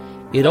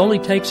 It only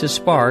takes a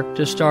spark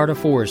to start a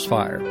forest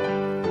fire.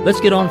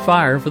 Let's get on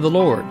fire for the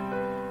Lord.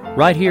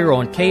 Right here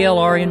on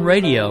KLRN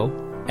Radio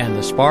and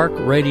the Spark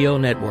Radio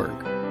Network.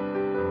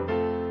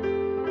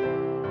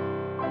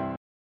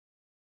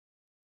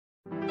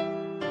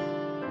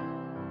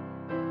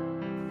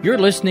 You're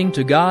listening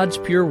to God's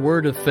Pure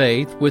Word of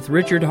Faith with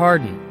Richard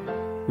Hardin.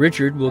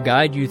 Richard will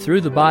guide you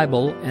through the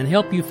Bible and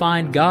help you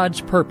find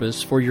God's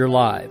purpose for your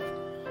life.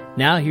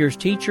 Now here's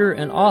teacher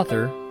and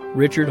author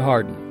Richard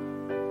Hardin.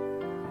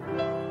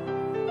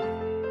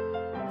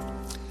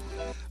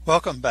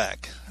 Welcome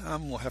back.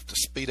 I'm going to have to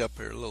speed up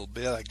here a little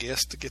bit, I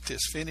guess, to get this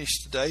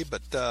finished today,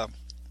 but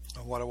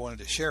what I wanted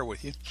to share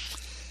with you.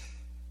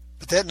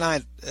 But that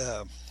night,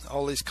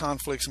 all these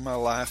conflicts in my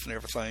life and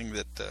everything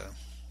that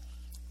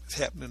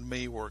happening to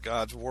me, where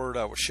God's Word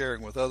I was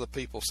sharing with other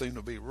people seemed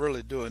to be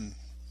really doing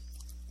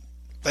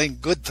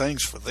good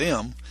things for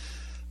them,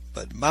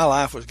 but my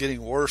life was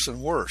getting worse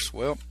and worse.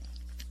 Well,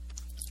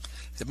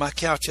 at my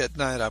couch that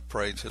night I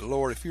prayed and said,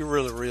 Lord, if you're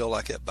really real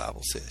like that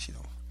Bible says,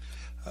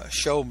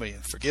 show me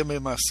and forgive me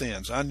my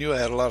sins. I knew I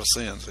had a lot of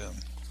sins then,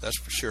 that's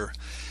for sure.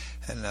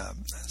 And I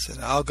said,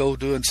 I'll go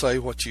do and say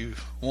what you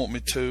want me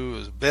to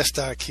as best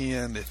I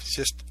can.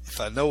 If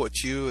I know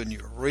it's you and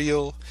you're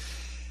real.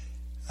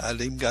 I'd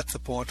even got to the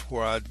point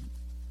where I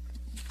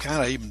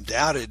kind of even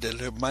doubted that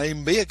there may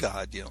even be a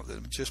God, that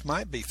it just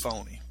might be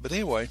phony. But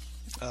anyway,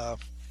 I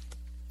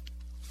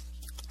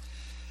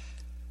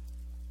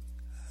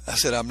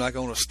said, I'm not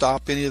going to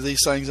stop any of these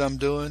things I'm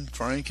doing,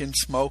 drinking,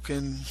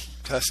 smoking,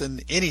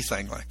 cussing,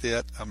 anything like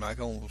that. I'm not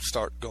going to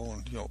start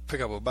going,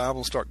 pick up a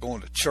Bible, start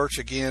going to church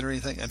again or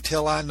anything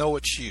until I know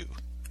it's you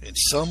in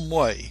some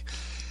way.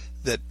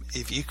 That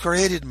if you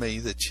created me,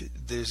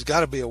 there's got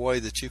to be a way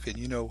that you can,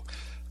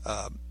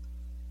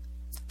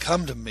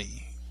 come to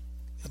me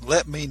and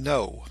let me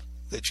know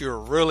that you're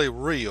really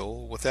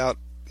real without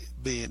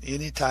being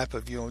any type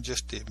of,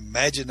 just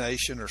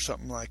imagination or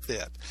something like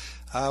that.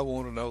 I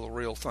want to know the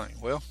real thing.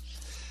 Well,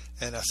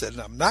 and I said,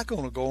 I'm not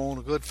going to go on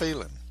a good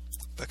feeling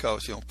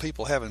because,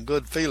 people having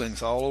good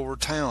feelings all over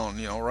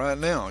town, right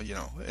now,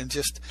 and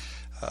just,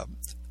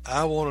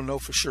 I want to know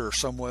for sure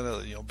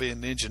someone, being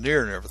an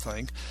engineer and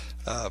everything,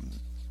 I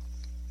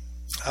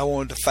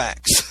wanted the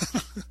facts.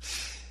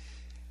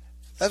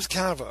 That was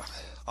kind of a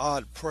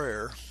odd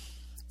prayer,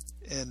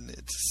 and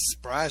it's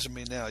surprising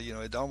me now.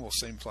 It almost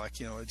seems like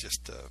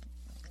just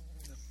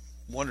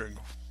wondering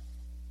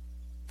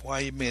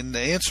why he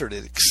answered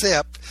it,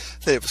 except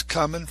that it was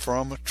coming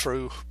from a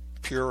true,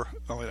 pure,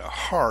 a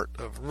heart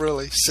of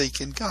really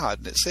seeking God.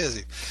 And it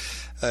says,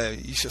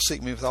 "You shall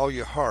seek me with all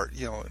your heart."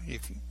 Jeremiah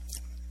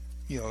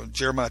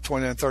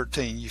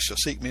 29:13, you shall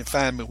seek me and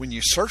find me when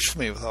you search for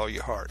me with all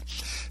your heart.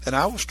 And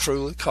I was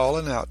truly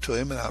calling out to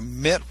him, and I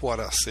meant what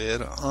I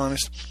said,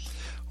 honest.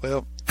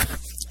 Well,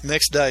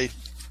 next day,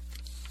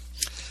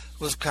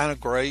 was kind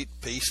of great,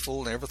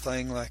 peaceful, and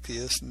everything like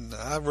this. And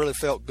I really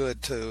felt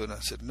good too. And I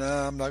said,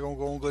 "No, I'm not going to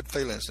go on good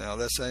feelings now.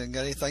 That ain't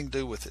got anything to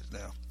do with it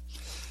now."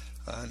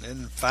 And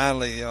then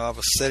finally, I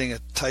was sitting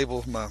at the table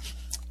with my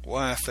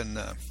wife, and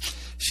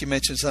she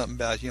mentioned something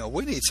about,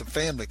 we need some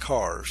family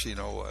cars.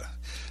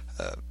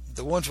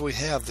 The ones we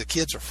have, the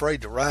kids are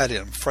afraid to ride in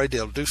them, afraid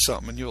they'll do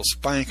something and you'll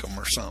spank them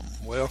or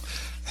something. Well,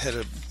 I had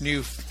a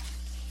new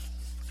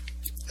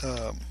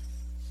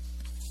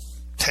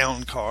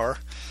town car,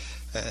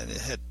 and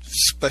it had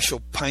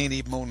special paint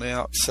even on the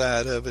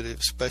outside of it. It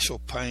was special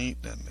paint,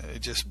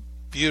 and just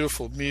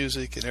beautiful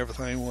music and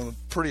everything. One of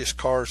the prettiest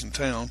cars in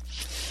town.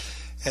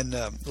 And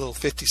a little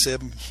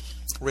 57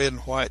 red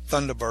and white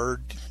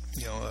Thunderbird,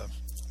 a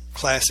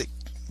classic,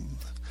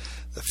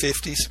 the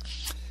 50s.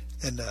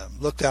 And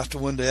looked out the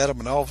window at them,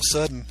 and all of a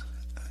sudden,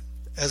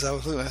 as I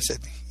was looking, I said,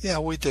 "Yeah,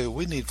 we do.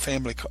 We need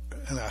family car."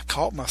 And I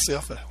caught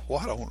myself, and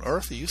what on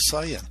earth are you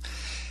saying?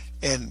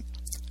 And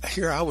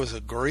here I was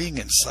agreeing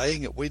and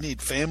saying that we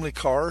need family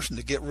cars and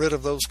to get rid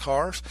of those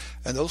cars.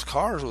 And those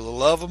cars were the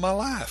love of my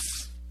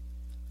life.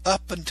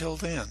 Up until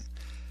then,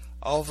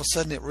 all of a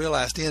sudden it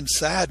realized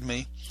inside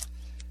me,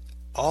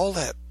 all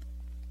that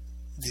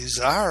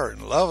desire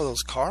and love of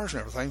those cars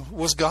and everything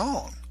was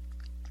gone.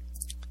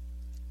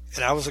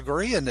 And I was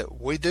agreeing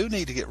that we do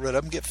need to get rid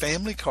of them, get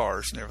family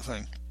cars and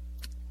everything.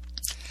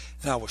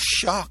 And I was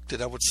shocked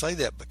that I would say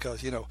that,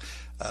 because, you'd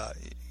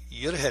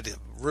have had to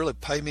really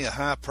pay me a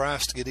high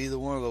price to get either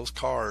one of those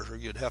cars, or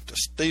you'd have to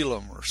steal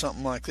them or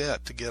something like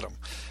that to get them.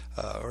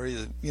 Or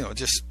either,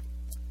 just,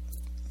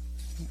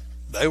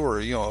 they were,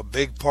 a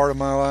big part of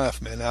my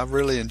life, man. I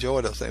really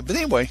enjoyed those things. But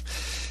anyway,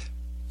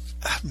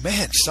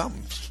 man,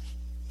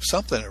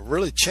 something that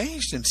really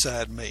changed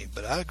inside me.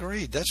 But I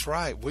agreed, that's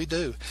right, we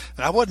do.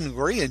 And I wasn't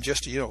agreeing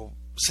just to,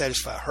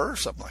 satisfy her or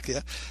something like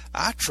that.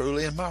 I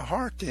truly, in my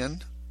heart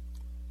then,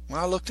 when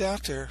I looked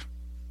out there,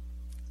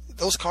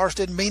 those cars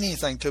didn't mean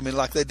anything to me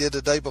like they did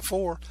the day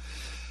before.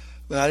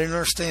 But I didn't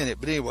understand it.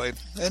 But anyway,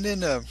 and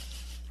then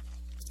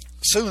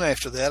soon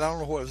after that, I don't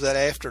know what it was, that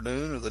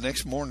afternoon or the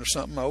next morning or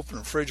something, I opened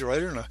the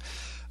refrigerator and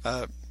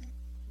I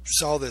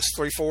saw this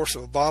 3/4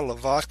 of a bottle of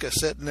vodka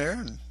sitting there,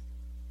 and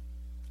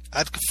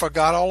I'd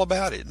forgot all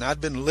about it. And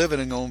I'd been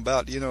living on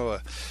about,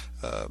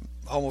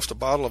 almost a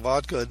bottle of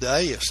vodka a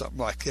day or something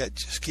like that,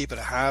 just keeping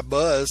a high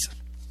buzz.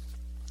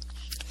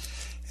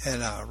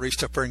 And I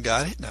reached up there and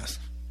got it, and I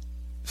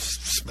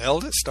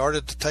smelled it,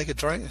 started to take a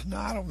drink. No,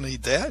 I don't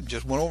need that.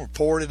 Just went over,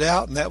 poured it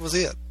out, and that was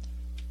it.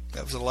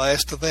 That was the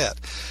last of that.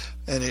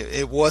 And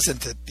it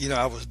wasn't that,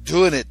 I was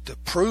doing it to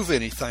prove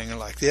anything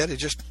like that.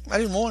 I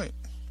didn't want it.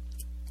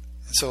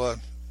 And so I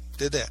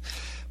did that.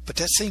 But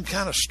that seemed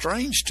kind of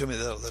strange to me,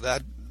 though, that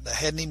I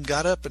hadn't even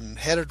got up and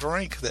had a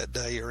drink that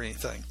day or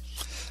anything.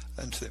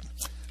 And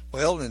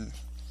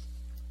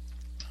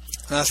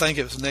I think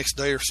it was the next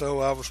day or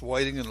so, I was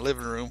waiting in the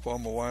living room while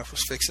my wife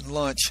was fixing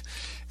lunch,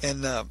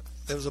 and there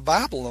was a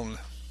Bible on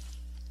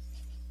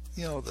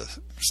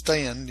the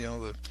stand,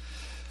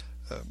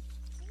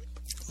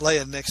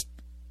 laying next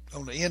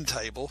on the end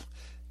table,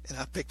 and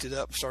I picked it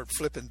up and started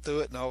flipping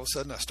through it, and all of a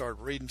sudden I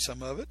started reading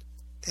some of it,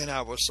 and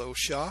I was so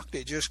shocked,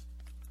 it just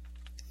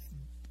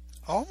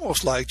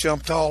almost like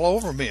jumped all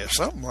over me or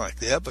something like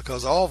that,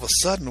 because all of a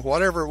sudden,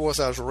 whatever it was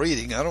I was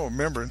reading, I don't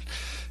remember,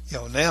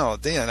 now or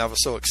then, I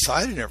was so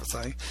excited and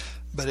everything,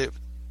 but it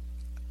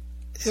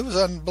was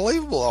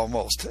unbelievable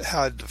almost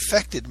how it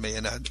affected me.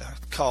 And I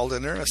called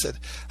in there and I said,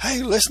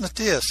 "Hey, listen to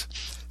this."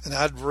 And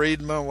I'd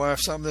read my wife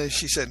something, and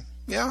she said,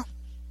 "Yeah,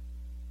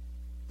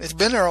 it's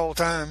been there all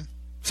the time,"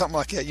 something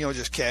like that,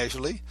 just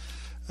casually.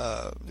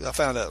 I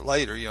found out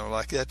later,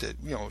 like that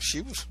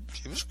she was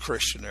a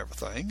Christian and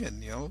everything,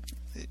 and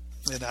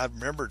and I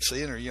remembered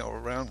seeing her,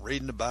 around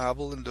reading the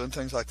Bible and doing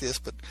things like this,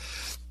 but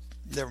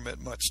never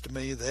meant much to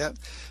me that.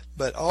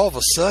 But all of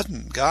a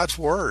sudden, God's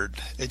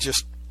Word, it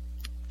just,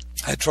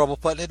 I had trouble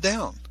putting it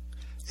down.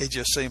 It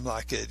just seemed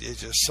like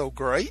it's just so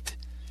great,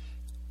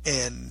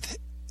 and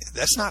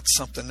that's not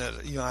something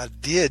that I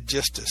did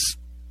just to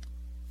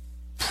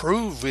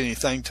prove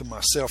anything to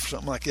myself or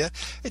something like that.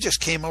 It just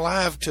came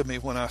alive to me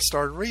when I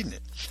started reading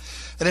it.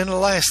 And then the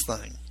last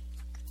thing,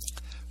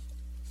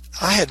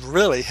 I had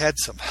really had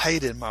some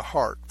hate in my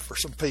heart for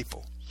some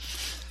people.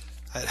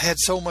 I had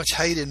so much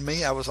hate in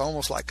me, I was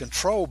almost like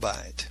controlled by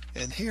it.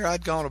 And here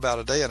I'd gone about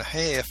a day and a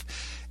half,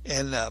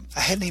 and I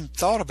hadn't even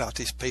thought about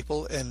these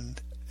people.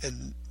 And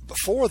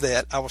before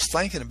that, I was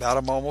thinking about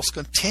them almost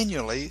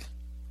continually,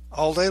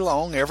 all day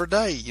long, every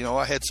day.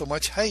 I had so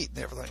much hate and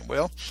everything.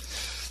 Well,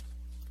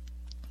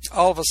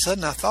 all of a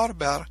sudden I thought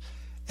about it,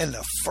 and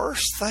the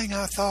first thing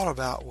I thought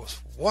about was,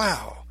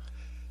 wow,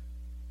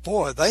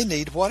 boy, they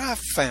need what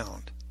I've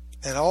found.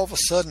 And all of a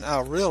sudden I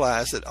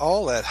realized that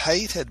all that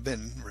hate had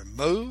been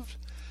removed,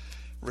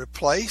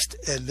 replaced,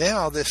 and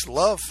now this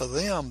love for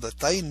them, that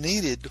they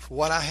needed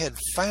what I had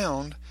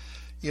found,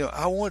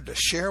 I wanted to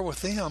share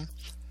with them.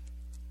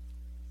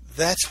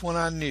 That's when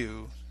I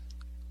knew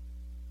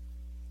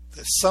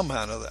that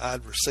somehow or another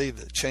I'd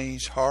received a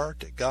changed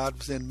heart, that God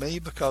was in me,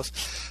 because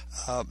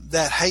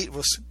that hate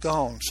was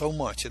gone so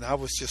much, and I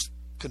was just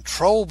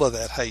controlled by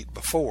that hate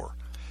before.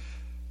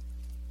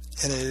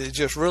 And it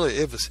just really,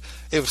 it was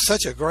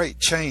such a great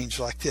change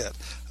like that.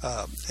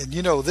 And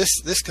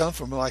this comes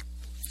from, like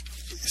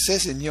it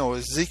says in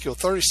Ezekiel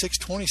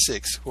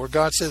 36:26, where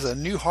God says, "A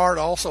new heart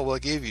also will I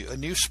give you, a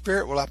new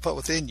spirit will I put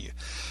within you.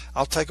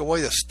 I'll take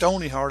away the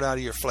stony heart out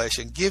of your flesh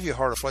and give you a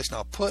heart of flesh, and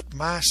I'll put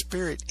my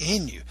spirit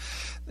in you."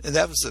 And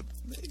that was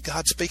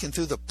God speaking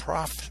through the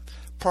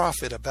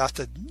prophet about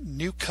the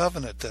new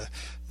covenant,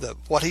 the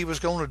what he was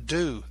going to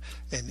do,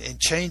 and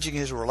changing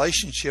his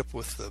relationship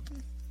with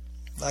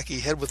like he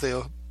had with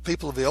the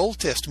people of the Old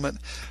Testament.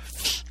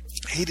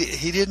 He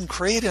didn't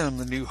create in them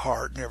the new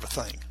heart and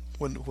everything.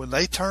 When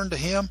they turned to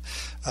him,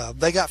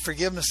 they got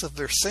forgiveness of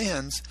their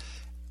sins.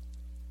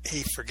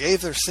 He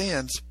forgave their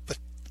sins, but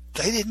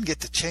they didn't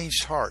get the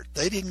changed heart.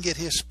 They didn't get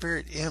his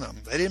spirit in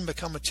them. They didn't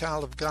become a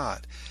child of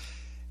God.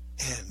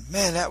 And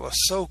man, that was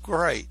so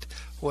great.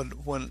 When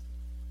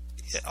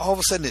all of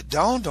a sudden it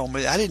dawned on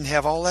me, I didn't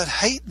have all that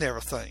hate and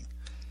everything,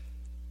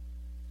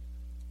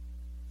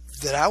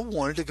 that I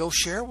wanted to go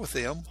share with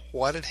them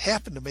what had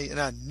happened to me, and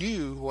I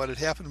knew what had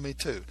happened to me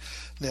too.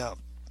 Now,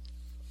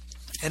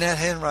 and that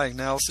handwriting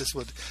analysis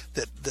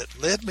that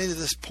led me to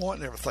this point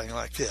and everything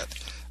like that.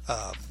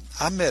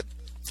 I met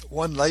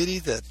one lady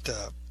that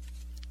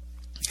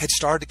had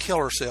started to kill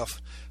herself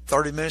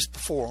 30 minutes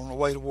before on the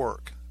way to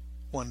work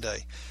one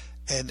day.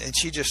 And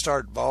she just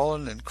started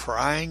bawling and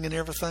crying and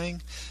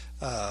everything,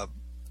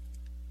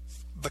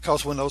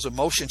 because when those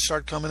emotions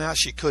started coming out,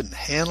 she couldn't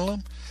handle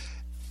them.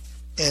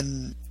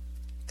 And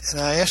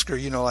I asked her,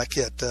 like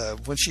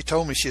that, when she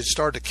told me she had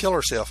started to kill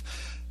herself.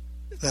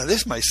 Now,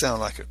 this may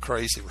sound like a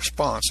crazy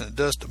response, and it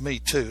does to me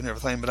too and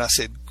everything, but I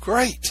said,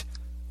 "Great."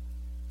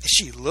 And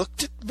she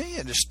looked at me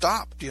and just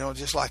stopped,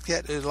 just like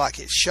that. It was like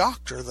it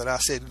shocked her that I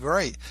said,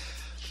 "Great."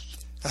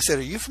 I said,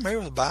 "Are you familiar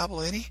with the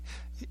Bible any?"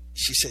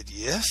 She said,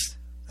 "Yes."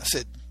 I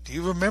said, "Do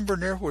you remember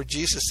there where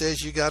Jesus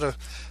says you got to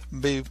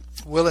be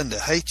willing to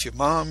hate your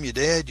mom, your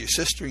dad, your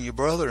sister, and your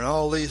brother, and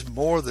all these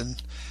more than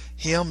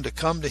him to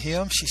come to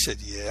him?" She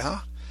said,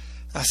 "Yeah."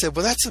 I said,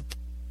 "Well, that's a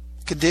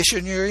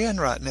condition you're in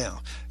right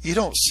now. You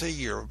don't see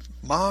your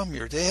mom,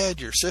 your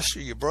dad, your sister,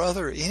 your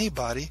brother,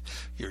 anybody,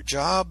 your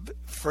job,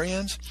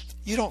 friends.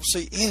 You don't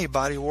see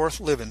anybody worth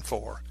living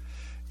for.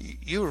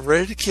 You were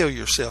ready to kill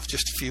yourself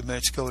just a few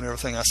minutes ago and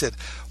everything." I said,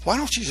 "Why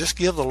don't you just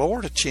give the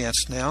Lord a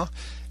chance now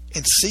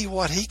and see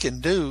what he can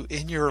do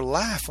in your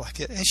life like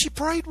that?" And she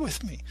prayed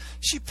with me.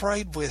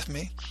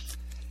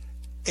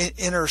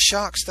 In her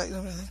shock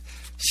statement,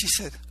 she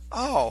said,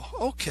 "Oh,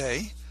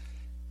 okay."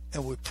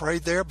 And we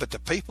prayed there, but the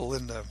people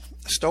in the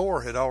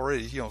store had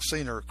already,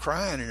 seen her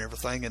crying and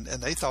everything, and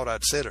they thought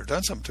I'd said or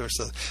done something to her.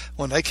 So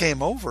when they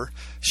came over,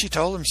 she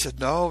told them, she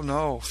said,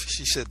 no.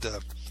 She said,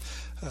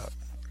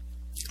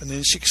 and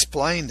then she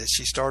explained that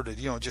she started,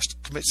 just to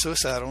commit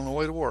suicide on the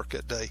way to work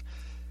that day.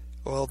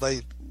 Well,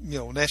 they,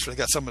 naturally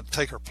got someone to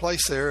take her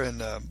place there and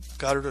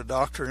got her to a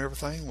doctor and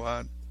everything.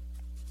 Well,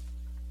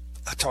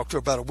 I talked to her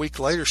about a week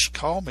later. She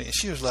called me, and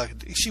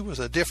she was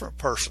a different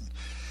person.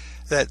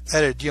 That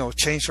had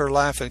changed her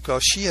life, and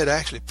because she had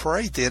actually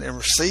prayed then and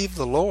received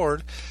the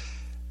Lord,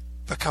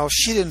 because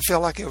she didn't feel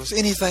like it was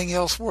anything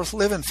else worth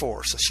living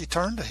for, so she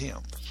turned to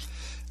him.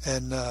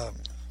 And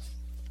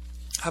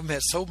I've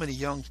met so many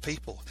young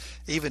people,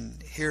 even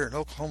here in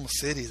Oklahoma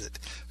City, that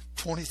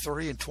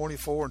 23 and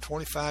 24 and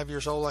 25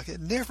 years old, like it,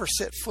 never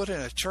set foot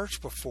in a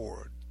church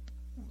before,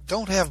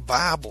 don't have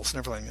Bibles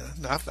and everything.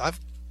 I've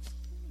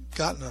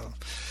gotten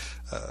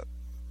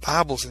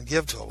Bibles and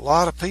give to a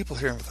lot of people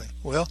here and everything.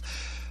 Well,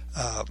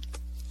 I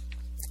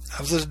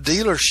was at a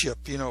dealership,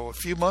 a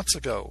few months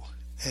ago,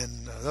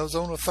 and that was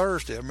on a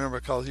Thursday. I remember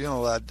because,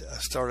 I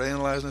started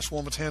analyzing this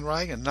woman's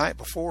handwriting, and the night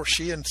before,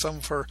 she and some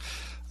of her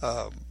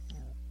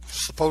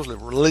supposedly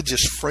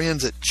religious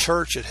friends at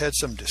church had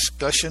some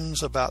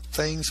discussions about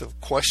things, of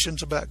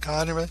questions about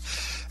God and everything,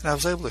 and I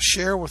was able to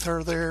share with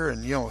her there,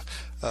 and,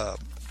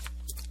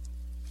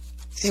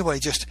 anyway,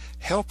 just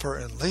help her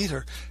and lead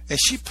her, and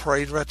she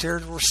prayed right there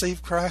to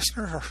receive Christ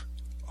in her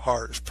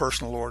heart as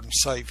personal Lord and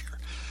Savior.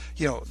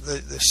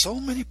 There's so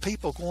many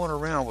people going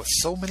around with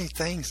so many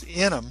things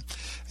in them.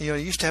 You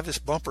used to have this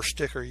bumper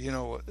sticker,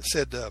 that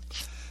said,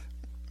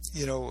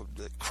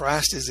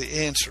 Christ is the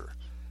answer.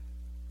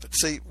 But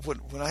see,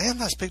 when I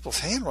analyze people's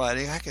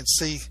handwriting, I can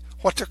see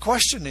what their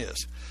question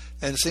is.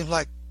 And it seems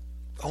like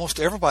almost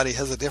everybody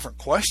has a different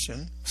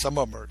question. Some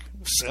of them are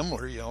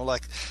similar,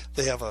 like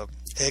they have a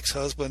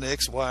ex-husband,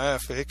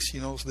 ex-wife,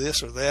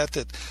 this or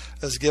that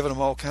has given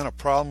them all kind of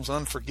problems,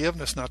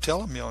 unforgiveness. And I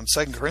tell them, in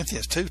 2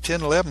 Corinthians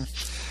 2:10-11,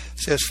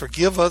 says,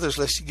 "Forgive others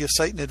lest you give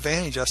Satan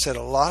advantage." I said,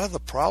 a lot of the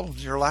problems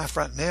in your life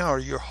right now are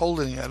you're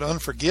holding that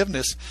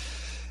unforgiveness,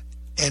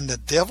 and the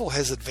devil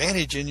has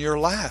advantage in your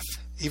life,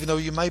 even though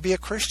you may be a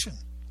Christian.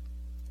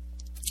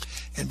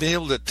 And being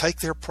able to take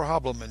their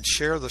problem and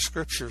share the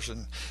scriptures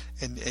and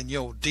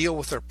deal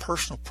with their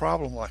personal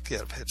problem like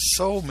that. I've had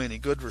so many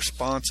good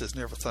responses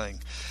and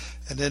everything.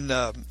 And then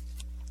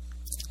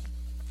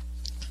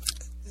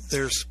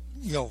there's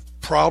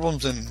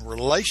problems in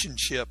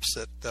relationships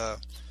that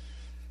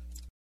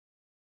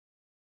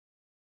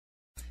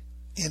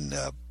in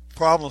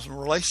problems in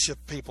relationship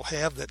people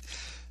have that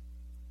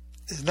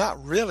is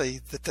not really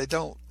that they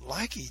don't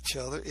like each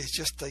other. It's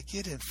just they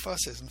get in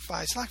fusses and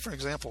fights. Like, for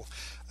example,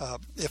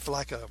 if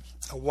like a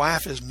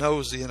wife is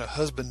nosy and a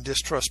husband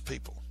distrusts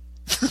people.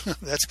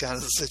 That's kind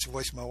of the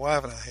situation my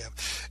wife and I have.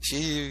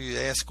 She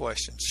asks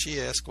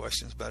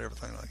questions about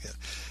everything like that.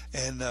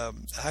 And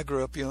I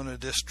grew up, in a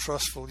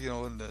distrustful,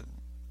 and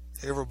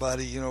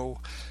everybody, at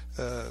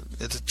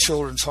the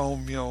children's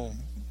home,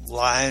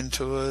 lying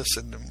to us,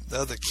 and the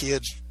other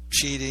kids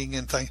cheating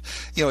and things.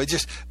 It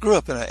just grew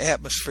up in an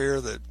atmosphere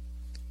that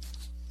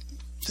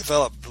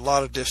developed a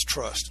lot of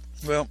distrust.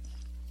 Well,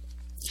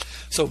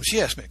 so when she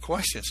asked me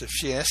questions, if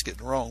she asked it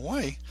the wrong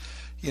way,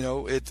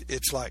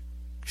 it's like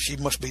she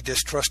must be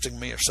distrusting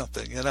me or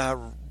something, and I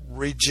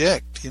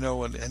reject,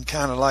 and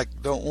kind of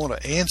like don't want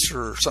to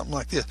answer or something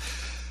like this.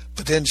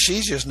 But then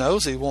she's just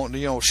nosy,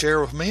 wanting to, share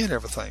with me and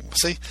everything.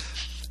 See,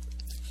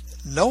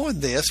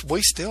 knowing this,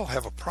 we still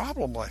have a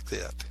problem like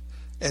that,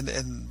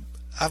 and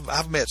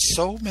I've met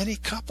so many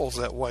couples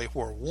that way,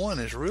 where one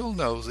is real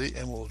nosy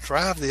and will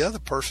drive the other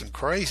person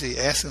crazy,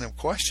 asking them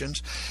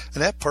questions,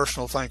 and that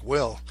person will think,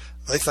 well,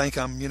 they think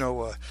I'm,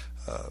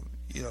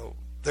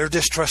 they're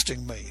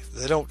distrusting me.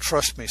 They don't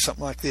trust me,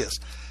 something like this.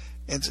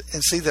 And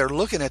see, they're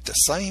looking at the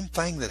same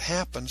thing that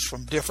happens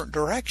from different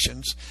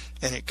directions,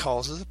 and it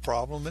causes a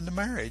problem in the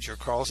marriage, or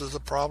causes a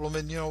problem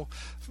in,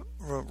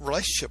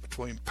 relationship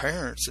between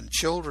parents and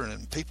children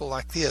and people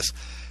like this.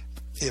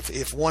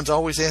 If one's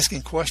always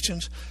asking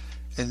questions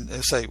and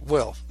say,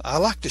 well, I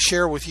like to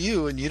share with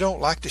you and you don't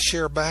like to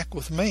share back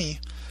with me,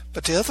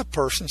 but the other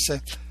person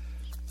say,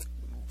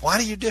 why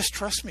do you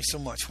distrust me so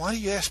much? Why do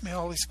you ask me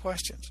all these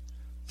questions?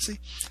 See?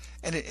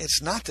 And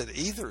it's not that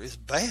either is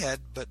bad,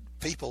 but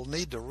people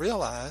need to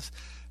realize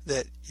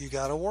that you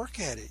got to work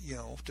at it,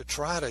 to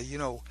try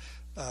to,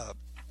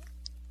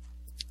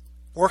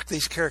 work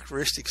these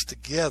characteristics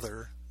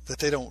together, that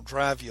they don't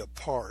drive you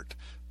apart,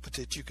 but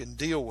that you can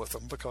deal with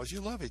them because you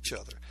love each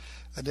other.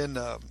 And then,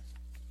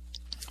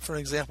 for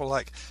example,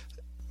 like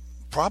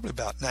probably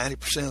about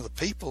 90% of the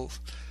people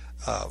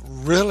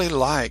really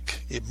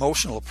like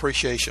emotional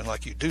appreciation.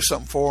 Like you do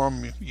something for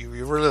them, you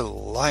really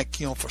like,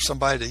 for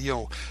somebody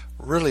to,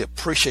 really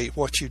appreciate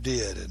what you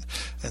did and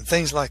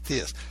things like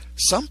this.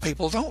 Some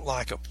people don't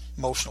like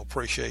emotional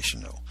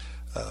appreciation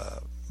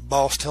though.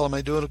 Boss telling them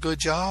they're doing a good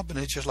job, and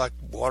it's just like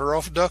water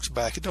off a duck's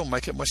back. It don't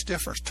make it much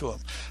difference to them.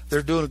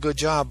 They're doing a good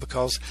job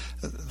because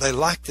they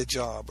like the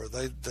job, or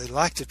they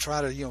like to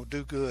try to,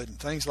 do good and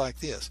things like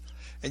this.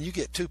 And you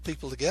get two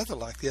people together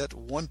like that,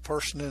 one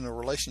person in a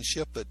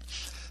relationship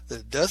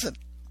that doesn't,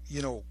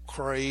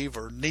 crave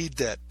or need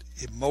that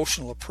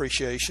emotional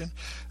appreciation,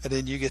 and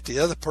then you get the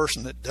other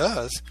person that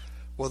does.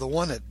 Well, the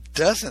one that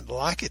doesn't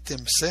like it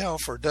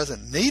themselves or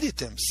doesn't need it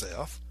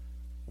themselves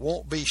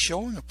won't be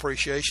showing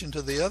appreciation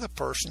to the other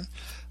person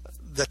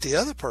that the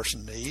other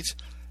person needs,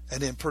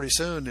 and then pretty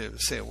soon they'll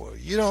say, well,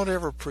 you don't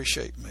ever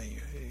appreciate me.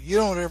 You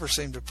don't ever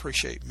seem to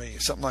appreciate me,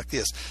 something like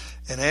this.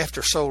 And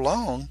after so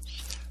long,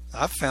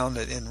 I've found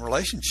that in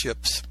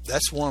relationships,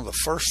 that's one of the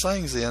first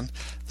things then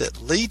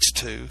that leads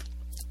to,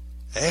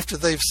 after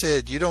they've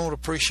said, you don't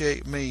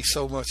appreciate me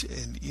so much,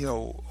 and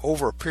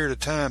over a period of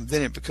time,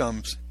 then it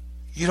becomes,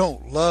 you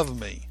don't love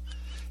me.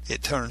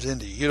 It turns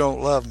into, you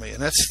don't love me.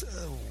 And that's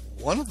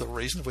one of the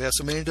reasons we have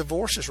so many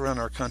divorces around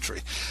our country.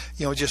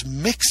 Just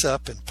mix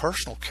up in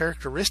personal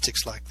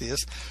characteristics like this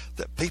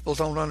that people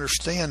don't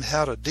understand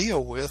how to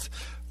deal with.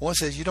 One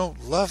says, you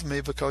don't love me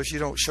because you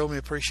don't show me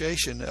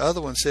appreciation. The other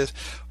one says,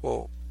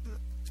 well,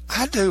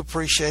 I do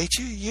appreciate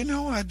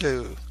you. I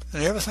do.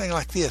 And everything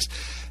like this.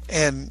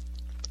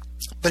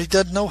 But he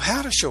doesn't know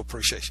how to show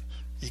appreciation.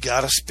 You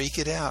got to speak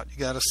it out. You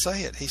got to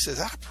say it. He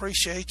says, I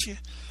appreciate you.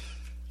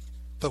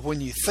 But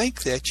when you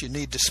think that, you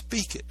need to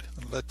speak it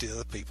and let the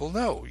other people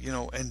know,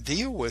 and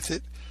deal with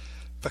it,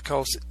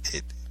 because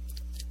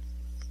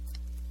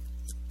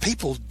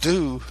people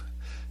do,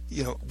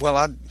 well,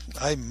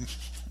 I'm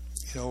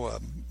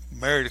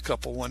married a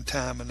couple one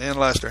time and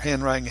analyzed their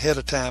handwriting ahead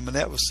of time, and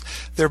that was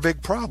their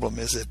big problem,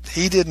 is that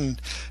he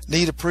didn't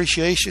need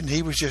appreciation.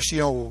 He was just,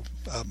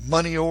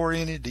 money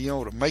oriented,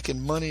 to making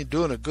money,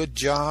 doing a good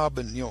job,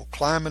 and,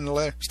 climbing the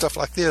ladder, stuff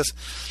like this.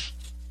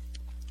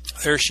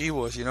 There she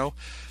was,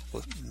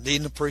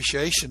 needing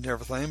appreciation and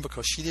everything,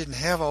 because she didn't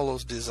have all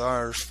those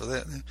desires for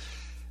that.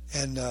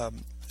 And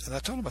I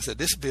told him, I said,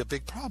 this would be a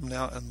big problem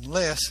now,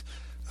 unless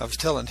I was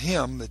telling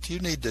him that you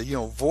need to,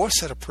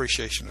 voice that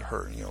appreciation to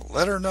her,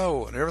 let her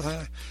know and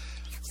everything.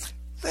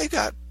 They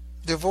got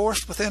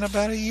divorced within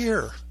about a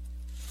year,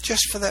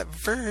 just for that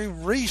very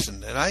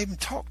reason. And I even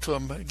talked to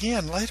him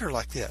again later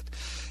like that.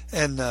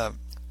 And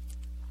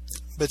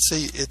but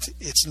see,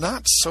 it's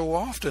not so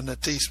often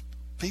that these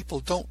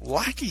people don't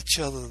like each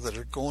other that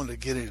are going to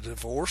get a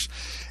divorce.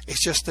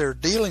 It's just they're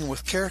dealing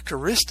with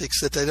characteristics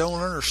that they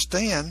don't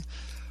understand,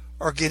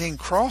 are getting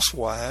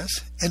crosswise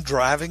and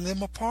driving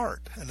them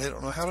apart, and they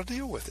don't know how to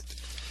deal with it.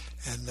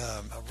 And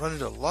I've run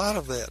into a lot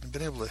of that and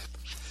been able to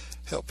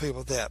help people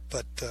with that.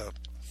 But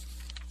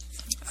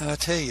I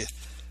tell you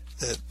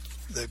that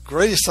the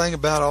greatest thing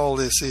about all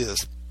this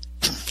is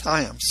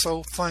I am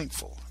so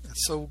thankful and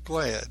so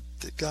glad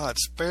that God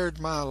spared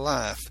my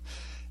life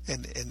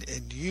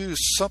and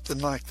used something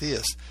like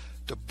this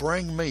to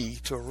bring me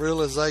to a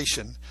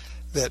realization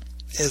that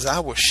as I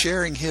was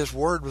sharing His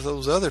Word with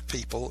those other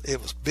people,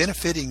 it was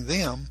benefiting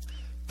them,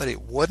 but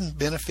it wasn't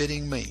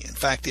benefiting me. In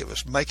fact, it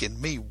was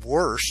making me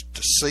worse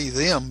to see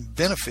them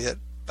benefit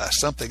by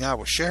something I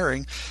was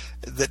sharing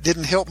that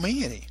didn't help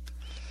me any.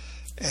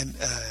 And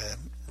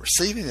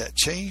receiving that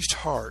changed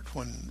heart,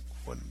 when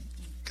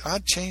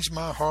God changed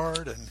my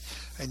heart and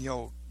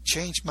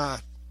changed my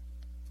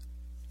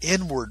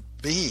inward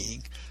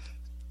being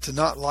to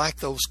not like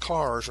those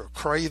cars or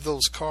crave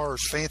those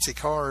cars, fancy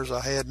cars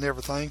I had and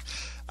everything,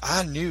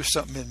 I knew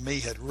something in me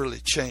had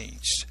really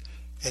changed.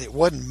 And it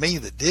wasn't me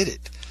that did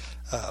it.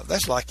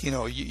 That's like,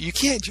 you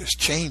can't just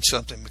change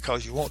something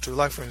because you want to.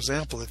 Like, for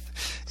example,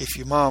 if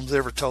your mom's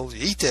ever told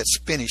you, eat that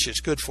spinach,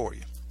 it's good for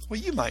you. Well,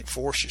 you might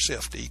force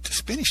yourself to eat the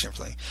spinach and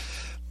everything.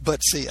 But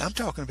see, I'm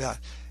talking about,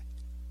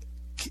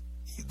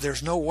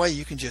 there's no way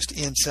you can just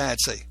inside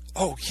say,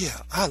 oh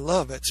yeah, I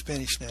love that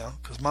spinach now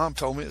because Mom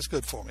told me it's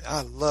good for me.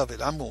 I love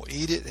it. I'm going to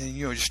eat it, and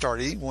just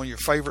start eating one of your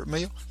favorite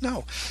meals.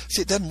 No,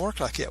 see, it doesn't work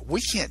like that.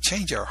 We can't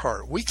change our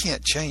heart. We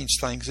can't change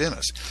things in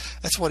us.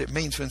 That's what it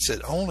means when it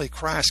said only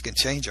Christ can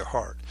change our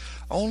heart.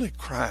 Only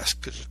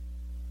Christ could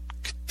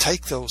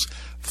take those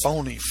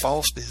phony,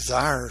 false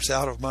desires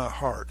out of my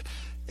heart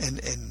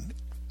and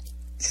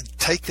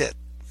take that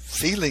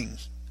feeling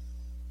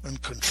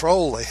and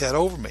control they had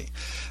over me.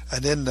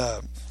 And then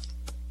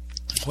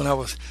when I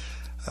was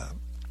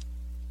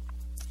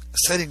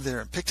sitting there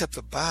and picked up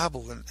the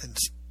Bible and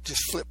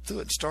just flipped through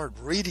it and started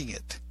reading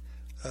it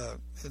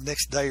the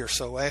next day or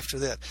so after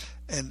that,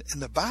 and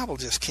the Bible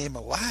just came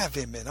alive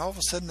in me, and all of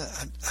a sudden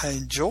I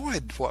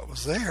enjoyed what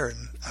was there,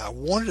 and I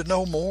wanted to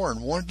know more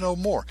and wanted to know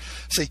more.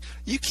 See,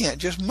 you can't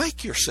just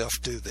make yourself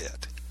do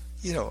that.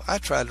 I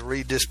tried to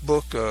read this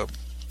book,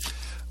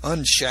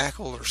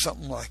 Unshackled or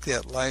something like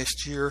that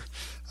last year.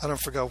 I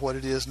don't forget what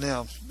it is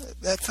now.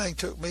 That thing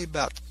took me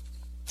about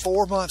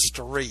 4 months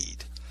to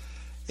read.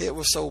 It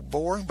was so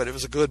boring, but it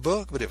was a good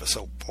book, but it was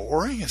so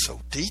boring and so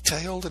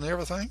detailed and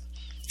everything.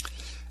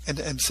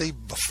 And see,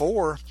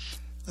 before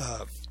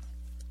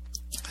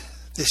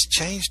this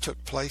change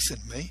took place in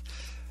me,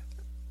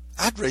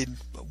 I'd read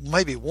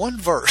maybe one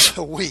verse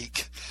a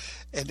week.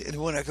 And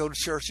when I go to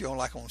church,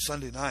 like on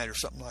Sunday night or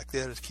something like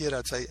that, as a kid,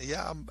 I'd say,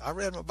 yeah, I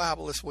read my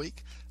Bible this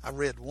week. I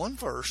read one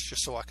verse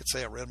just so I could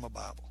say I read my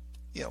Bible.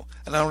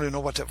 And I don't even know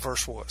what that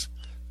verse was.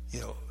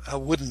 I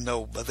wouldn't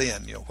know by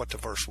then, what the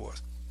verse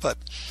was. But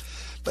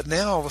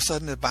now all of a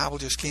sudden the Bible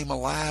just came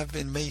alive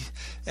in me,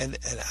 and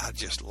I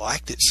just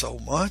liked it so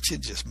much.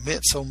 It just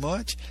meant so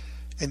much.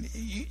 And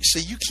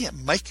you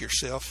can't make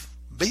yourself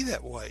be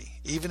that way,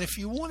 even if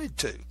you wanted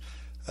to.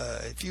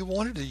 If you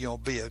wanted to,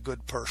 be a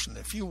good person,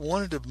 if you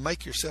wanted to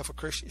make yourself a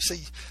Christian,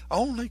 see,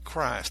 only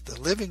Christ, the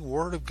living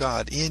Word of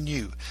God in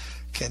you,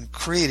 can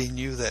create in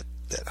you that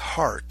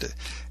heart.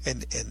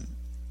 And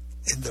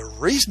the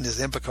reason is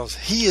then because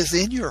He is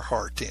in your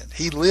heart then.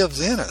 He lives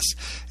in us.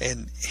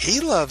 And He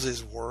loves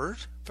His Word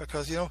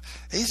because,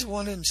 He's the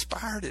one that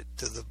inspired it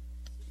to the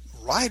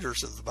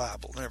writers of the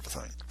Bible and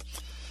everything.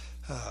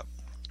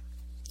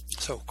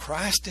 So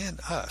Christ in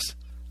us,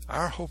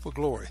 our hope of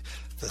glory,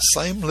 the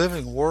same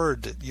living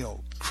Word that,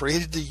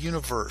 created the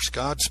universe.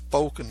 God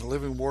spoke and the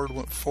living Word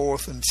went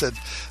forth and said,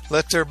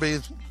 let there be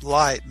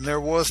light, and there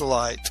was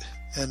light.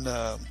 And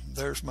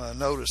there's my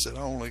notice that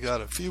I only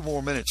got a few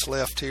more minutes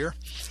left here.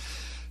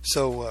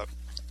 So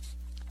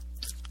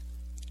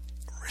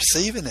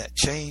receiving that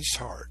changed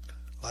heart,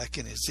 like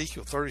in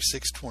Ezekiel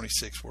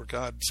 36:26, where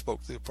God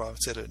spoke through the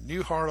prophet, said, a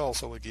new heart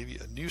also will give you,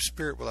 a new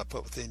spirit will I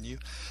put within you.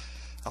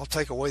 I'll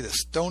take away the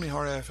stony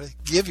heart out of it,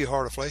 give you a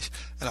heart of flesh,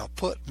 and I'll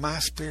put my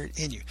spirit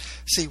in you.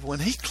 See, when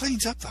He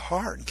cleans up the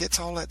heart and gets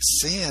all that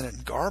sin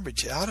and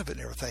garbage out of it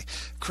and everything,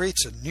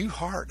 creates a new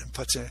heart and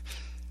puts in it.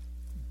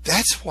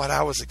 That's what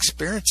I was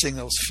experiencing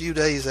those few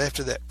days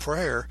after that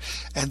prayer.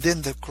 And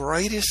then the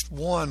greatest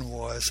one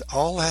was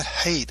all that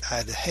hate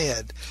I'd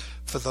had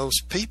for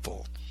those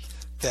people.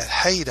 That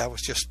hate I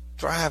was just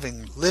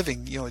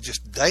living,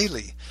 just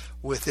daily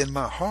within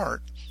my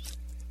heart.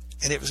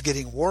 And it was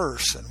getting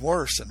worse and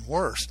worse and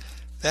worse.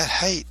 That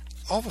hate,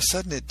 all of a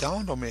sudden it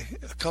dawned on me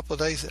a couple of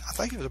days, I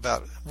think it was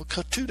about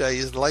 2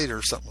 days later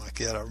or something like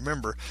that. I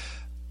remember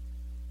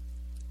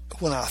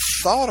when I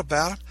thought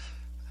about it,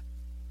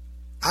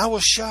 I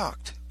was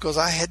shocked because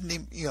I hadn't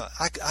even,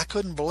 I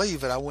couldn't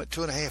believe it. I went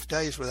 2.5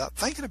 days without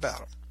thinking about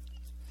them.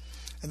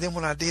 And then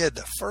when I did,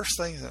 the first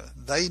thing,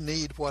 they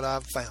need what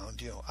I've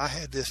found. I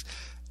had this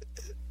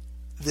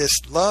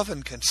love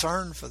and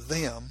concern for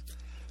them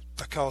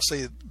because,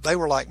 see, they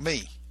were like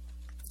me.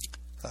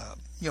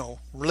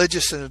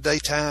 Religious in the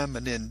daytime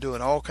and then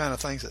doing all kind of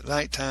things at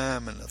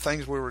nighttime and the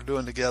things we were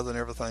doing together and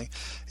everything.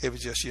 It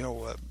was just,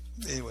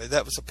 anyway,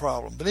 that was the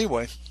problem. But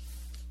anyway,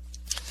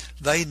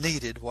 they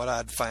needed what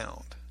I'd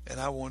found, and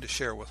I wanted to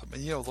share with them.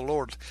 And the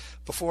Lord,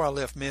 before I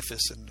left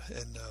Memphis and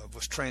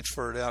was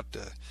transferred out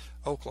to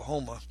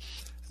Oklahoma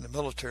in the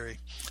military,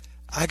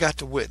 I got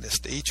to witness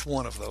to each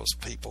one of those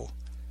people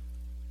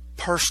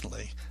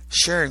personally,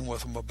 sharing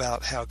with them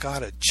about how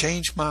God had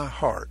changed my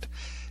heart.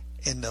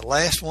 And the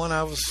last one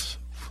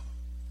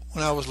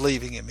when I was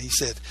leaving him, he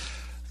said,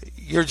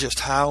 "You're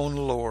just high on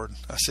the Lord."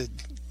 I said,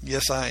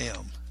 "Yes, I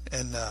am."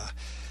 And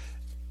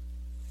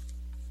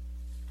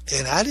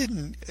I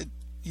didn't,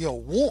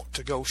 want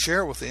to go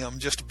share with them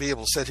just to be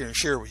able to sit here and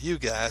share with you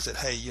guys that,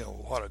 hey,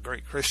 what a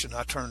great Christian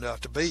I turned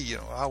out to be.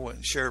 I went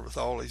and shared with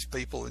all these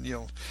people, and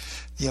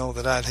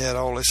that I'd had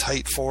all this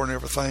hate for and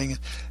everything.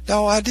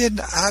 No, I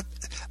didn't.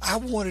 I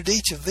wanted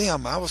each of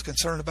them. I was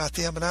concerned about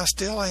them, and I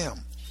still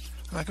am.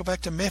 When I go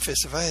back to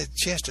Memphis, if I had a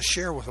chance to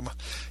share with them,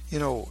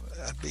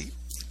 I'd be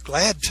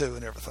glad to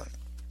and everything.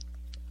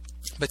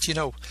 But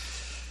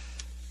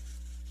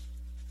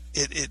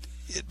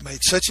it made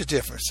such a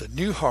difference. A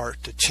new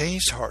heart, a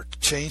changed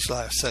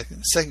life.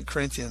 2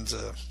 Corinthians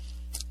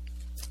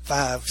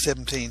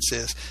 5:17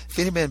 says, "If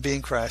any man be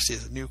in Christ, he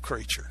is a new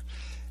creature."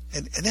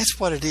 And that's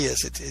what it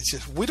is. It's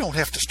just, we don't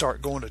have to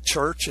start going to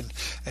church and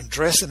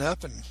dressing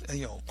up and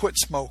quit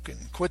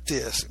smoking, quit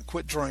this and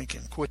quit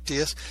drinking, quit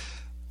this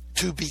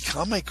to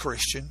become a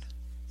Christian.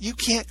 You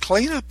can't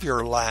clean up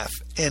your life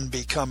and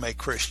become a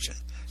Christian.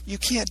 You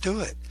can't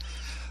do it.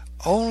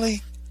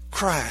 Only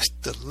Christ,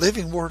 the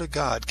living Word of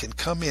God, can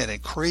come in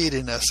and create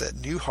in us that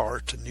new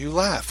heart, a new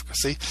life.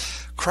 See,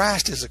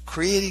 Christ is a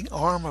creating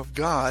arm of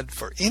God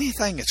for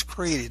anything that's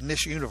created in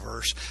this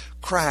universe.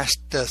 Christ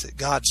does it.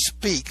 God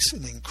speaks,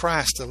 and then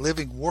Christ, the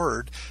living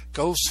Word,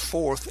 goes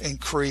forth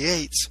and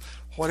creates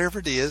whatever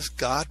it is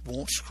God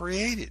wants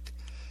created.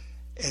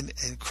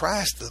 And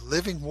Christ, the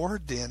living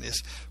Word, then,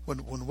 is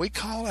when we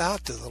call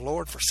out to the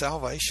Lord for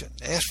salvation,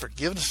 ask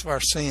forgiveness of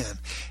our sin,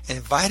 and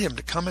invite Him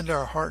to come into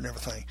our heart and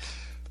everything,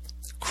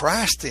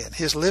 Christ, then,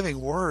 His living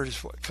Word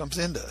is what comes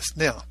into us.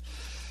 Now,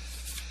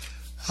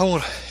 I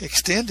want to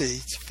extend to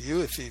each of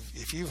you,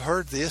 if you've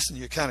heard this and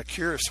you're kind of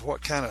curious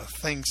what kind of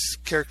things,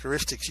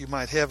 characteristics you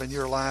might have in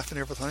your life and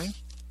everything,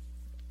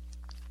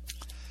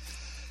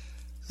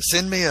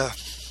 send me a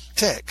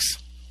text.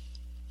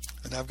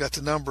 And I've got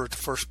the number at the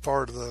first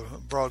part of the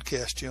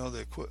broadcast,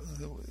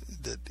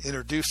 that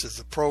introduces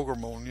the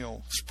program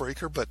on,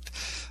 Spreaker. But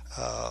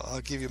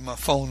I'll give you my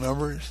phone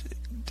number.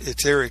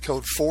 It's area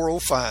code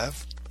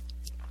 405,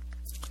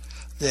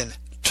 then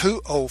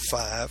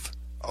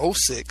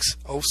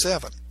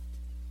 205-0607.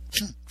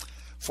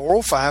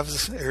 405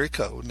 is the area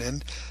code, and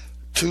then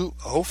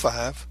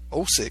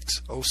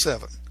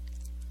 205-0607.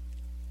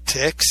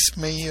 Text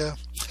me.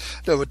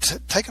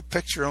 Take a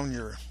picture on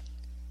your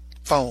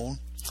phone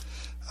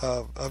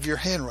of your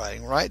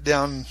handwriting. Write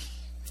down,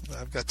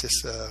 I've got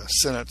this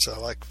sentence I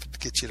like to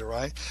get you to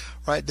write.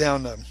 Write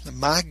down,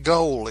 my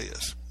goal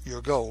is, your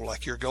goal,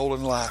 like your goal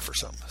in life or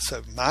something.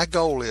 So my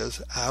goal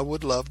is, I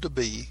would love to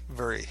be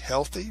very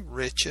healthy,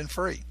 rich, and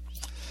free.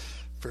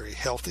 Very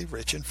healthy,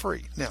 rich, and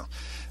free. Now,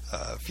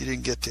 if you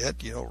didn't get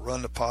that,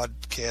 run the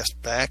podcast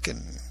back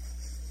and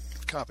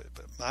copy it.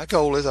 But my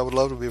goal is, I would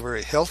love to be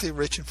very healthy,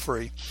 rich, and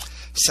free.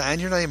 Sign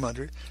your name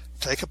under it.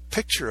 Take a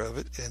picture of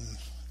it and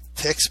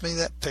text me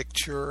that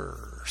picture,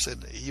 or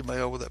send an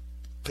email with a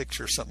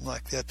picture or something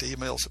like that. The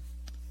email's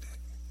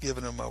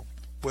given on my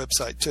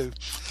website too,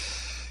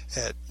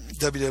 at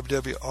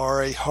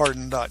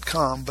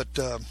www.raharden.com. But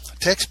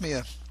text me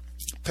a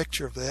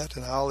picture of that,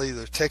 and I'll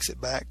either text it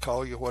back,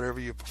 call you, whatever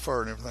you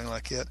prefer, and everything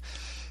like that,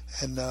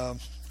 and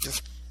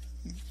just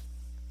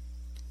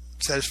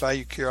satisfy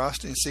your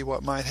curiosity and see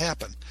what might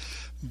happen.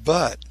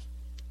 But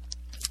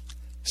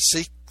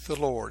seek the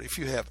Lord. If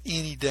you have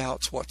any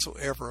doubts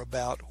whatsoever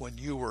about when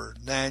you were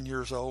 9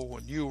 years old,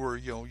 when you were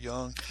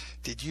young,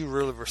 did you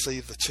really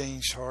receive the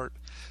changed heart?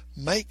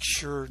 Make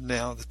sure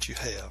now that you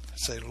have.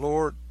 Say,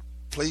 Lord,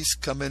 please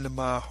come into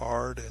my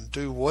heart and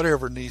do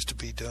whatever needs to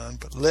be done,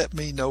 but let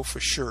me know for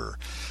sure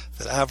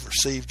that I've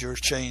received your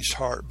changed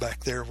heart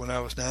back there when I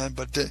was 9.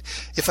 But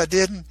if I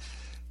didn't,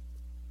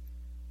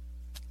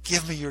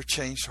 give me your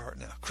changed heart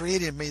now.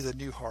 Create in me the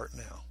new heart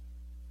now.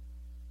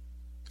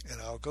 And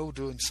I'll go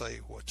do and say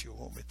what you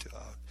want me to.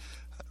 I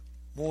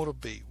want to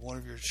be one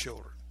of your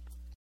children.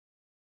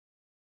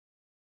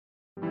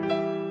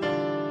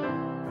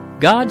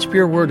 God's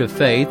Pure Word of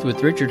Faith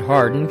with Richard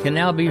Harden can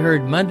now be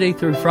heard Monday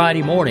through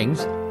Friday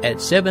mornings at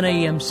 7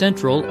 a.m.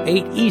 Central,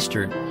 8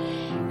 Eastern,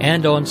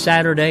 and on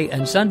Saturday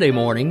and Sunday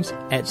mornings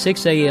at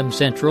 6 a.m.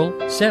 Central,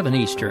 7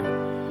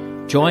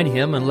 Eastern. Join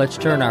him and let's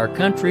turn our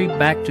country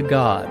back to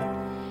God.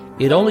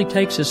 It only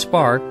takes a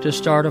spark to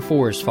start a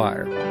forest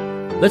fire.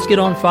 Let's get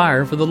on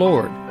fire for the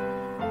Lord,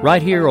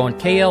 right here on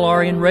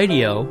KLRN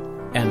Radio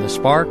and the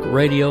Spark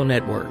Radio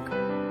Network.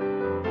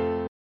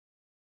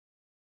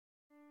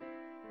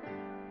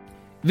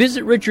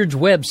 Visit Richard's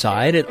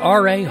website at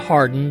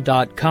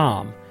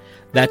raharden.com.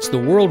 That's the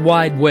World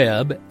Wide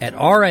Web at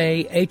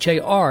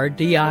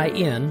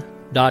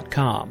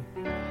RAHARDIN.com.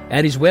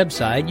 At his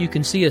website, you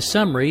can see a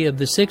summary of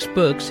the 6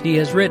 books he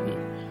has written,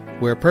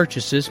 where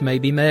purchases may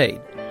be made.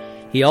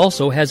 He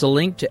also has a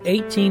link to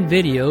 18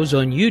 videos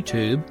on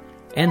YouTube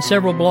and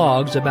several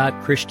blogs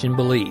about Christian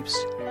beliefs.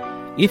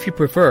 If you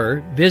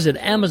prefer, visit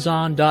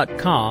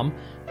Amazon.com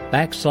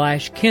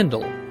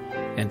 /Kindle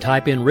and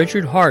type in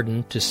Richard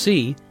Hardin to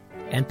see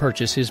and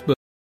purchase his book.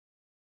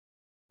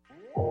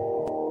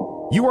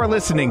 You are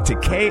listening to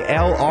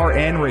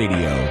KLRN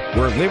Radio,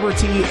 where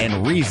liberty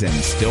and reason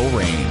still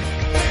reign.